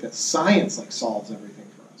who think that science solves everything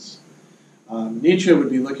for us. Nietzsche would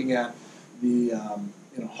be looking at the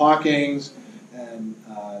Hawking's and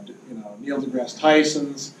Neil deGrasse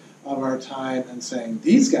Tyson's of our time and saying,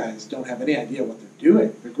 these guys don't have any idea what they're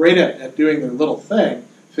doing. They're great at doing their little thing,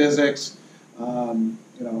 physics,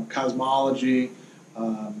 cosmology,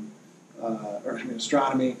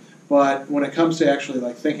 astronomy, but when it comes to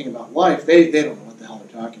actually thinking about life, they don't know what the hell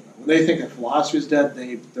they're talking about. When they think that philosophy is dead,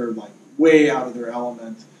 they're way out of their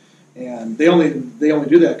element, and they only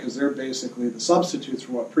do that because they're basically the substitutes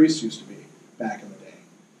for what priests used to be back in the day.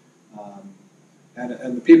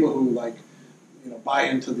 And the people who buy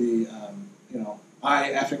into the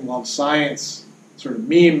I effing love science sort of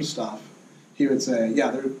meme stuff, he would say,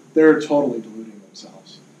 yeah, they're totally deluding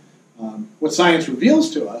themselves. What science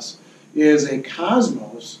reveals to us is a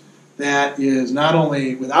cosmos that is not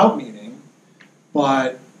only without meaning,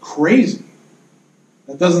 but crazy.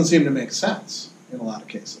 That doesn't seem to make sense in a lot of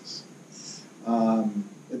cases.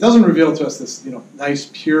 It doesn't reveal to us this, nice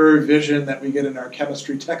pure vision that we get in our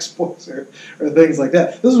chemistry textbooks or things like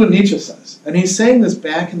that. This is what Nietzsche says, and he's saying this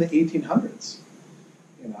back in the 1800s.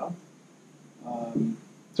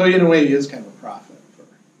 So in a way, he is kind of a prophet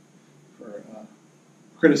for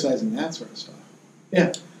criticizing that sort of stuff.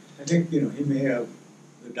 Yeah, I think he may have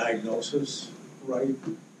the diagnosis right,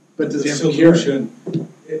 but does the he have a cure? solution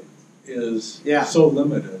is so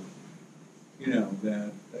limited,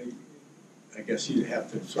 that I guess you'd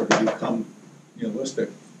have to sort of become nihilistic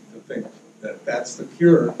to think that that's the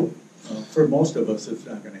cure. For most of us, it's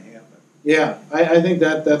not going to happen. Yeah, I think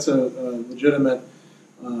that's a legitimate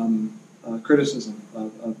criticism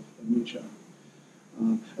of Nietzsche.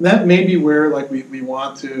 And that may be where we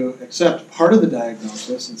want to accept part of the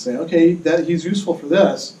diagnosis and say, okay, that he's useful for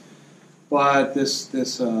this, but this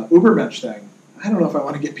Ubermench thing, I don't know if I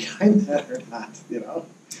want to get behind that or not.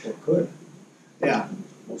 Or could. Yeah.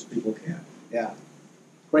 Most people can't. Yeah,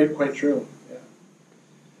 quite true. Yeah,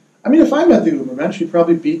 if I met the Ubermensch, he'd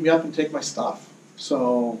probably beat me up and take my stuff.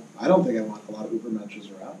 So I don't think I want a lot of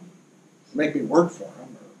Ubermenches around. Make me work for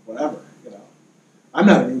him or whatever. I'm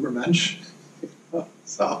not an Ubermensch.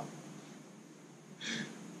 So,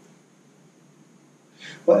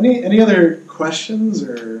 well, any other questions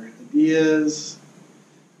or ideas,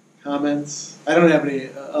 comments? I don't have any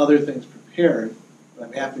other things prepared, but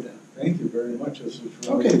I'm happy to. Thank you very much. This was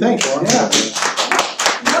really okay. Thanks. Yeah.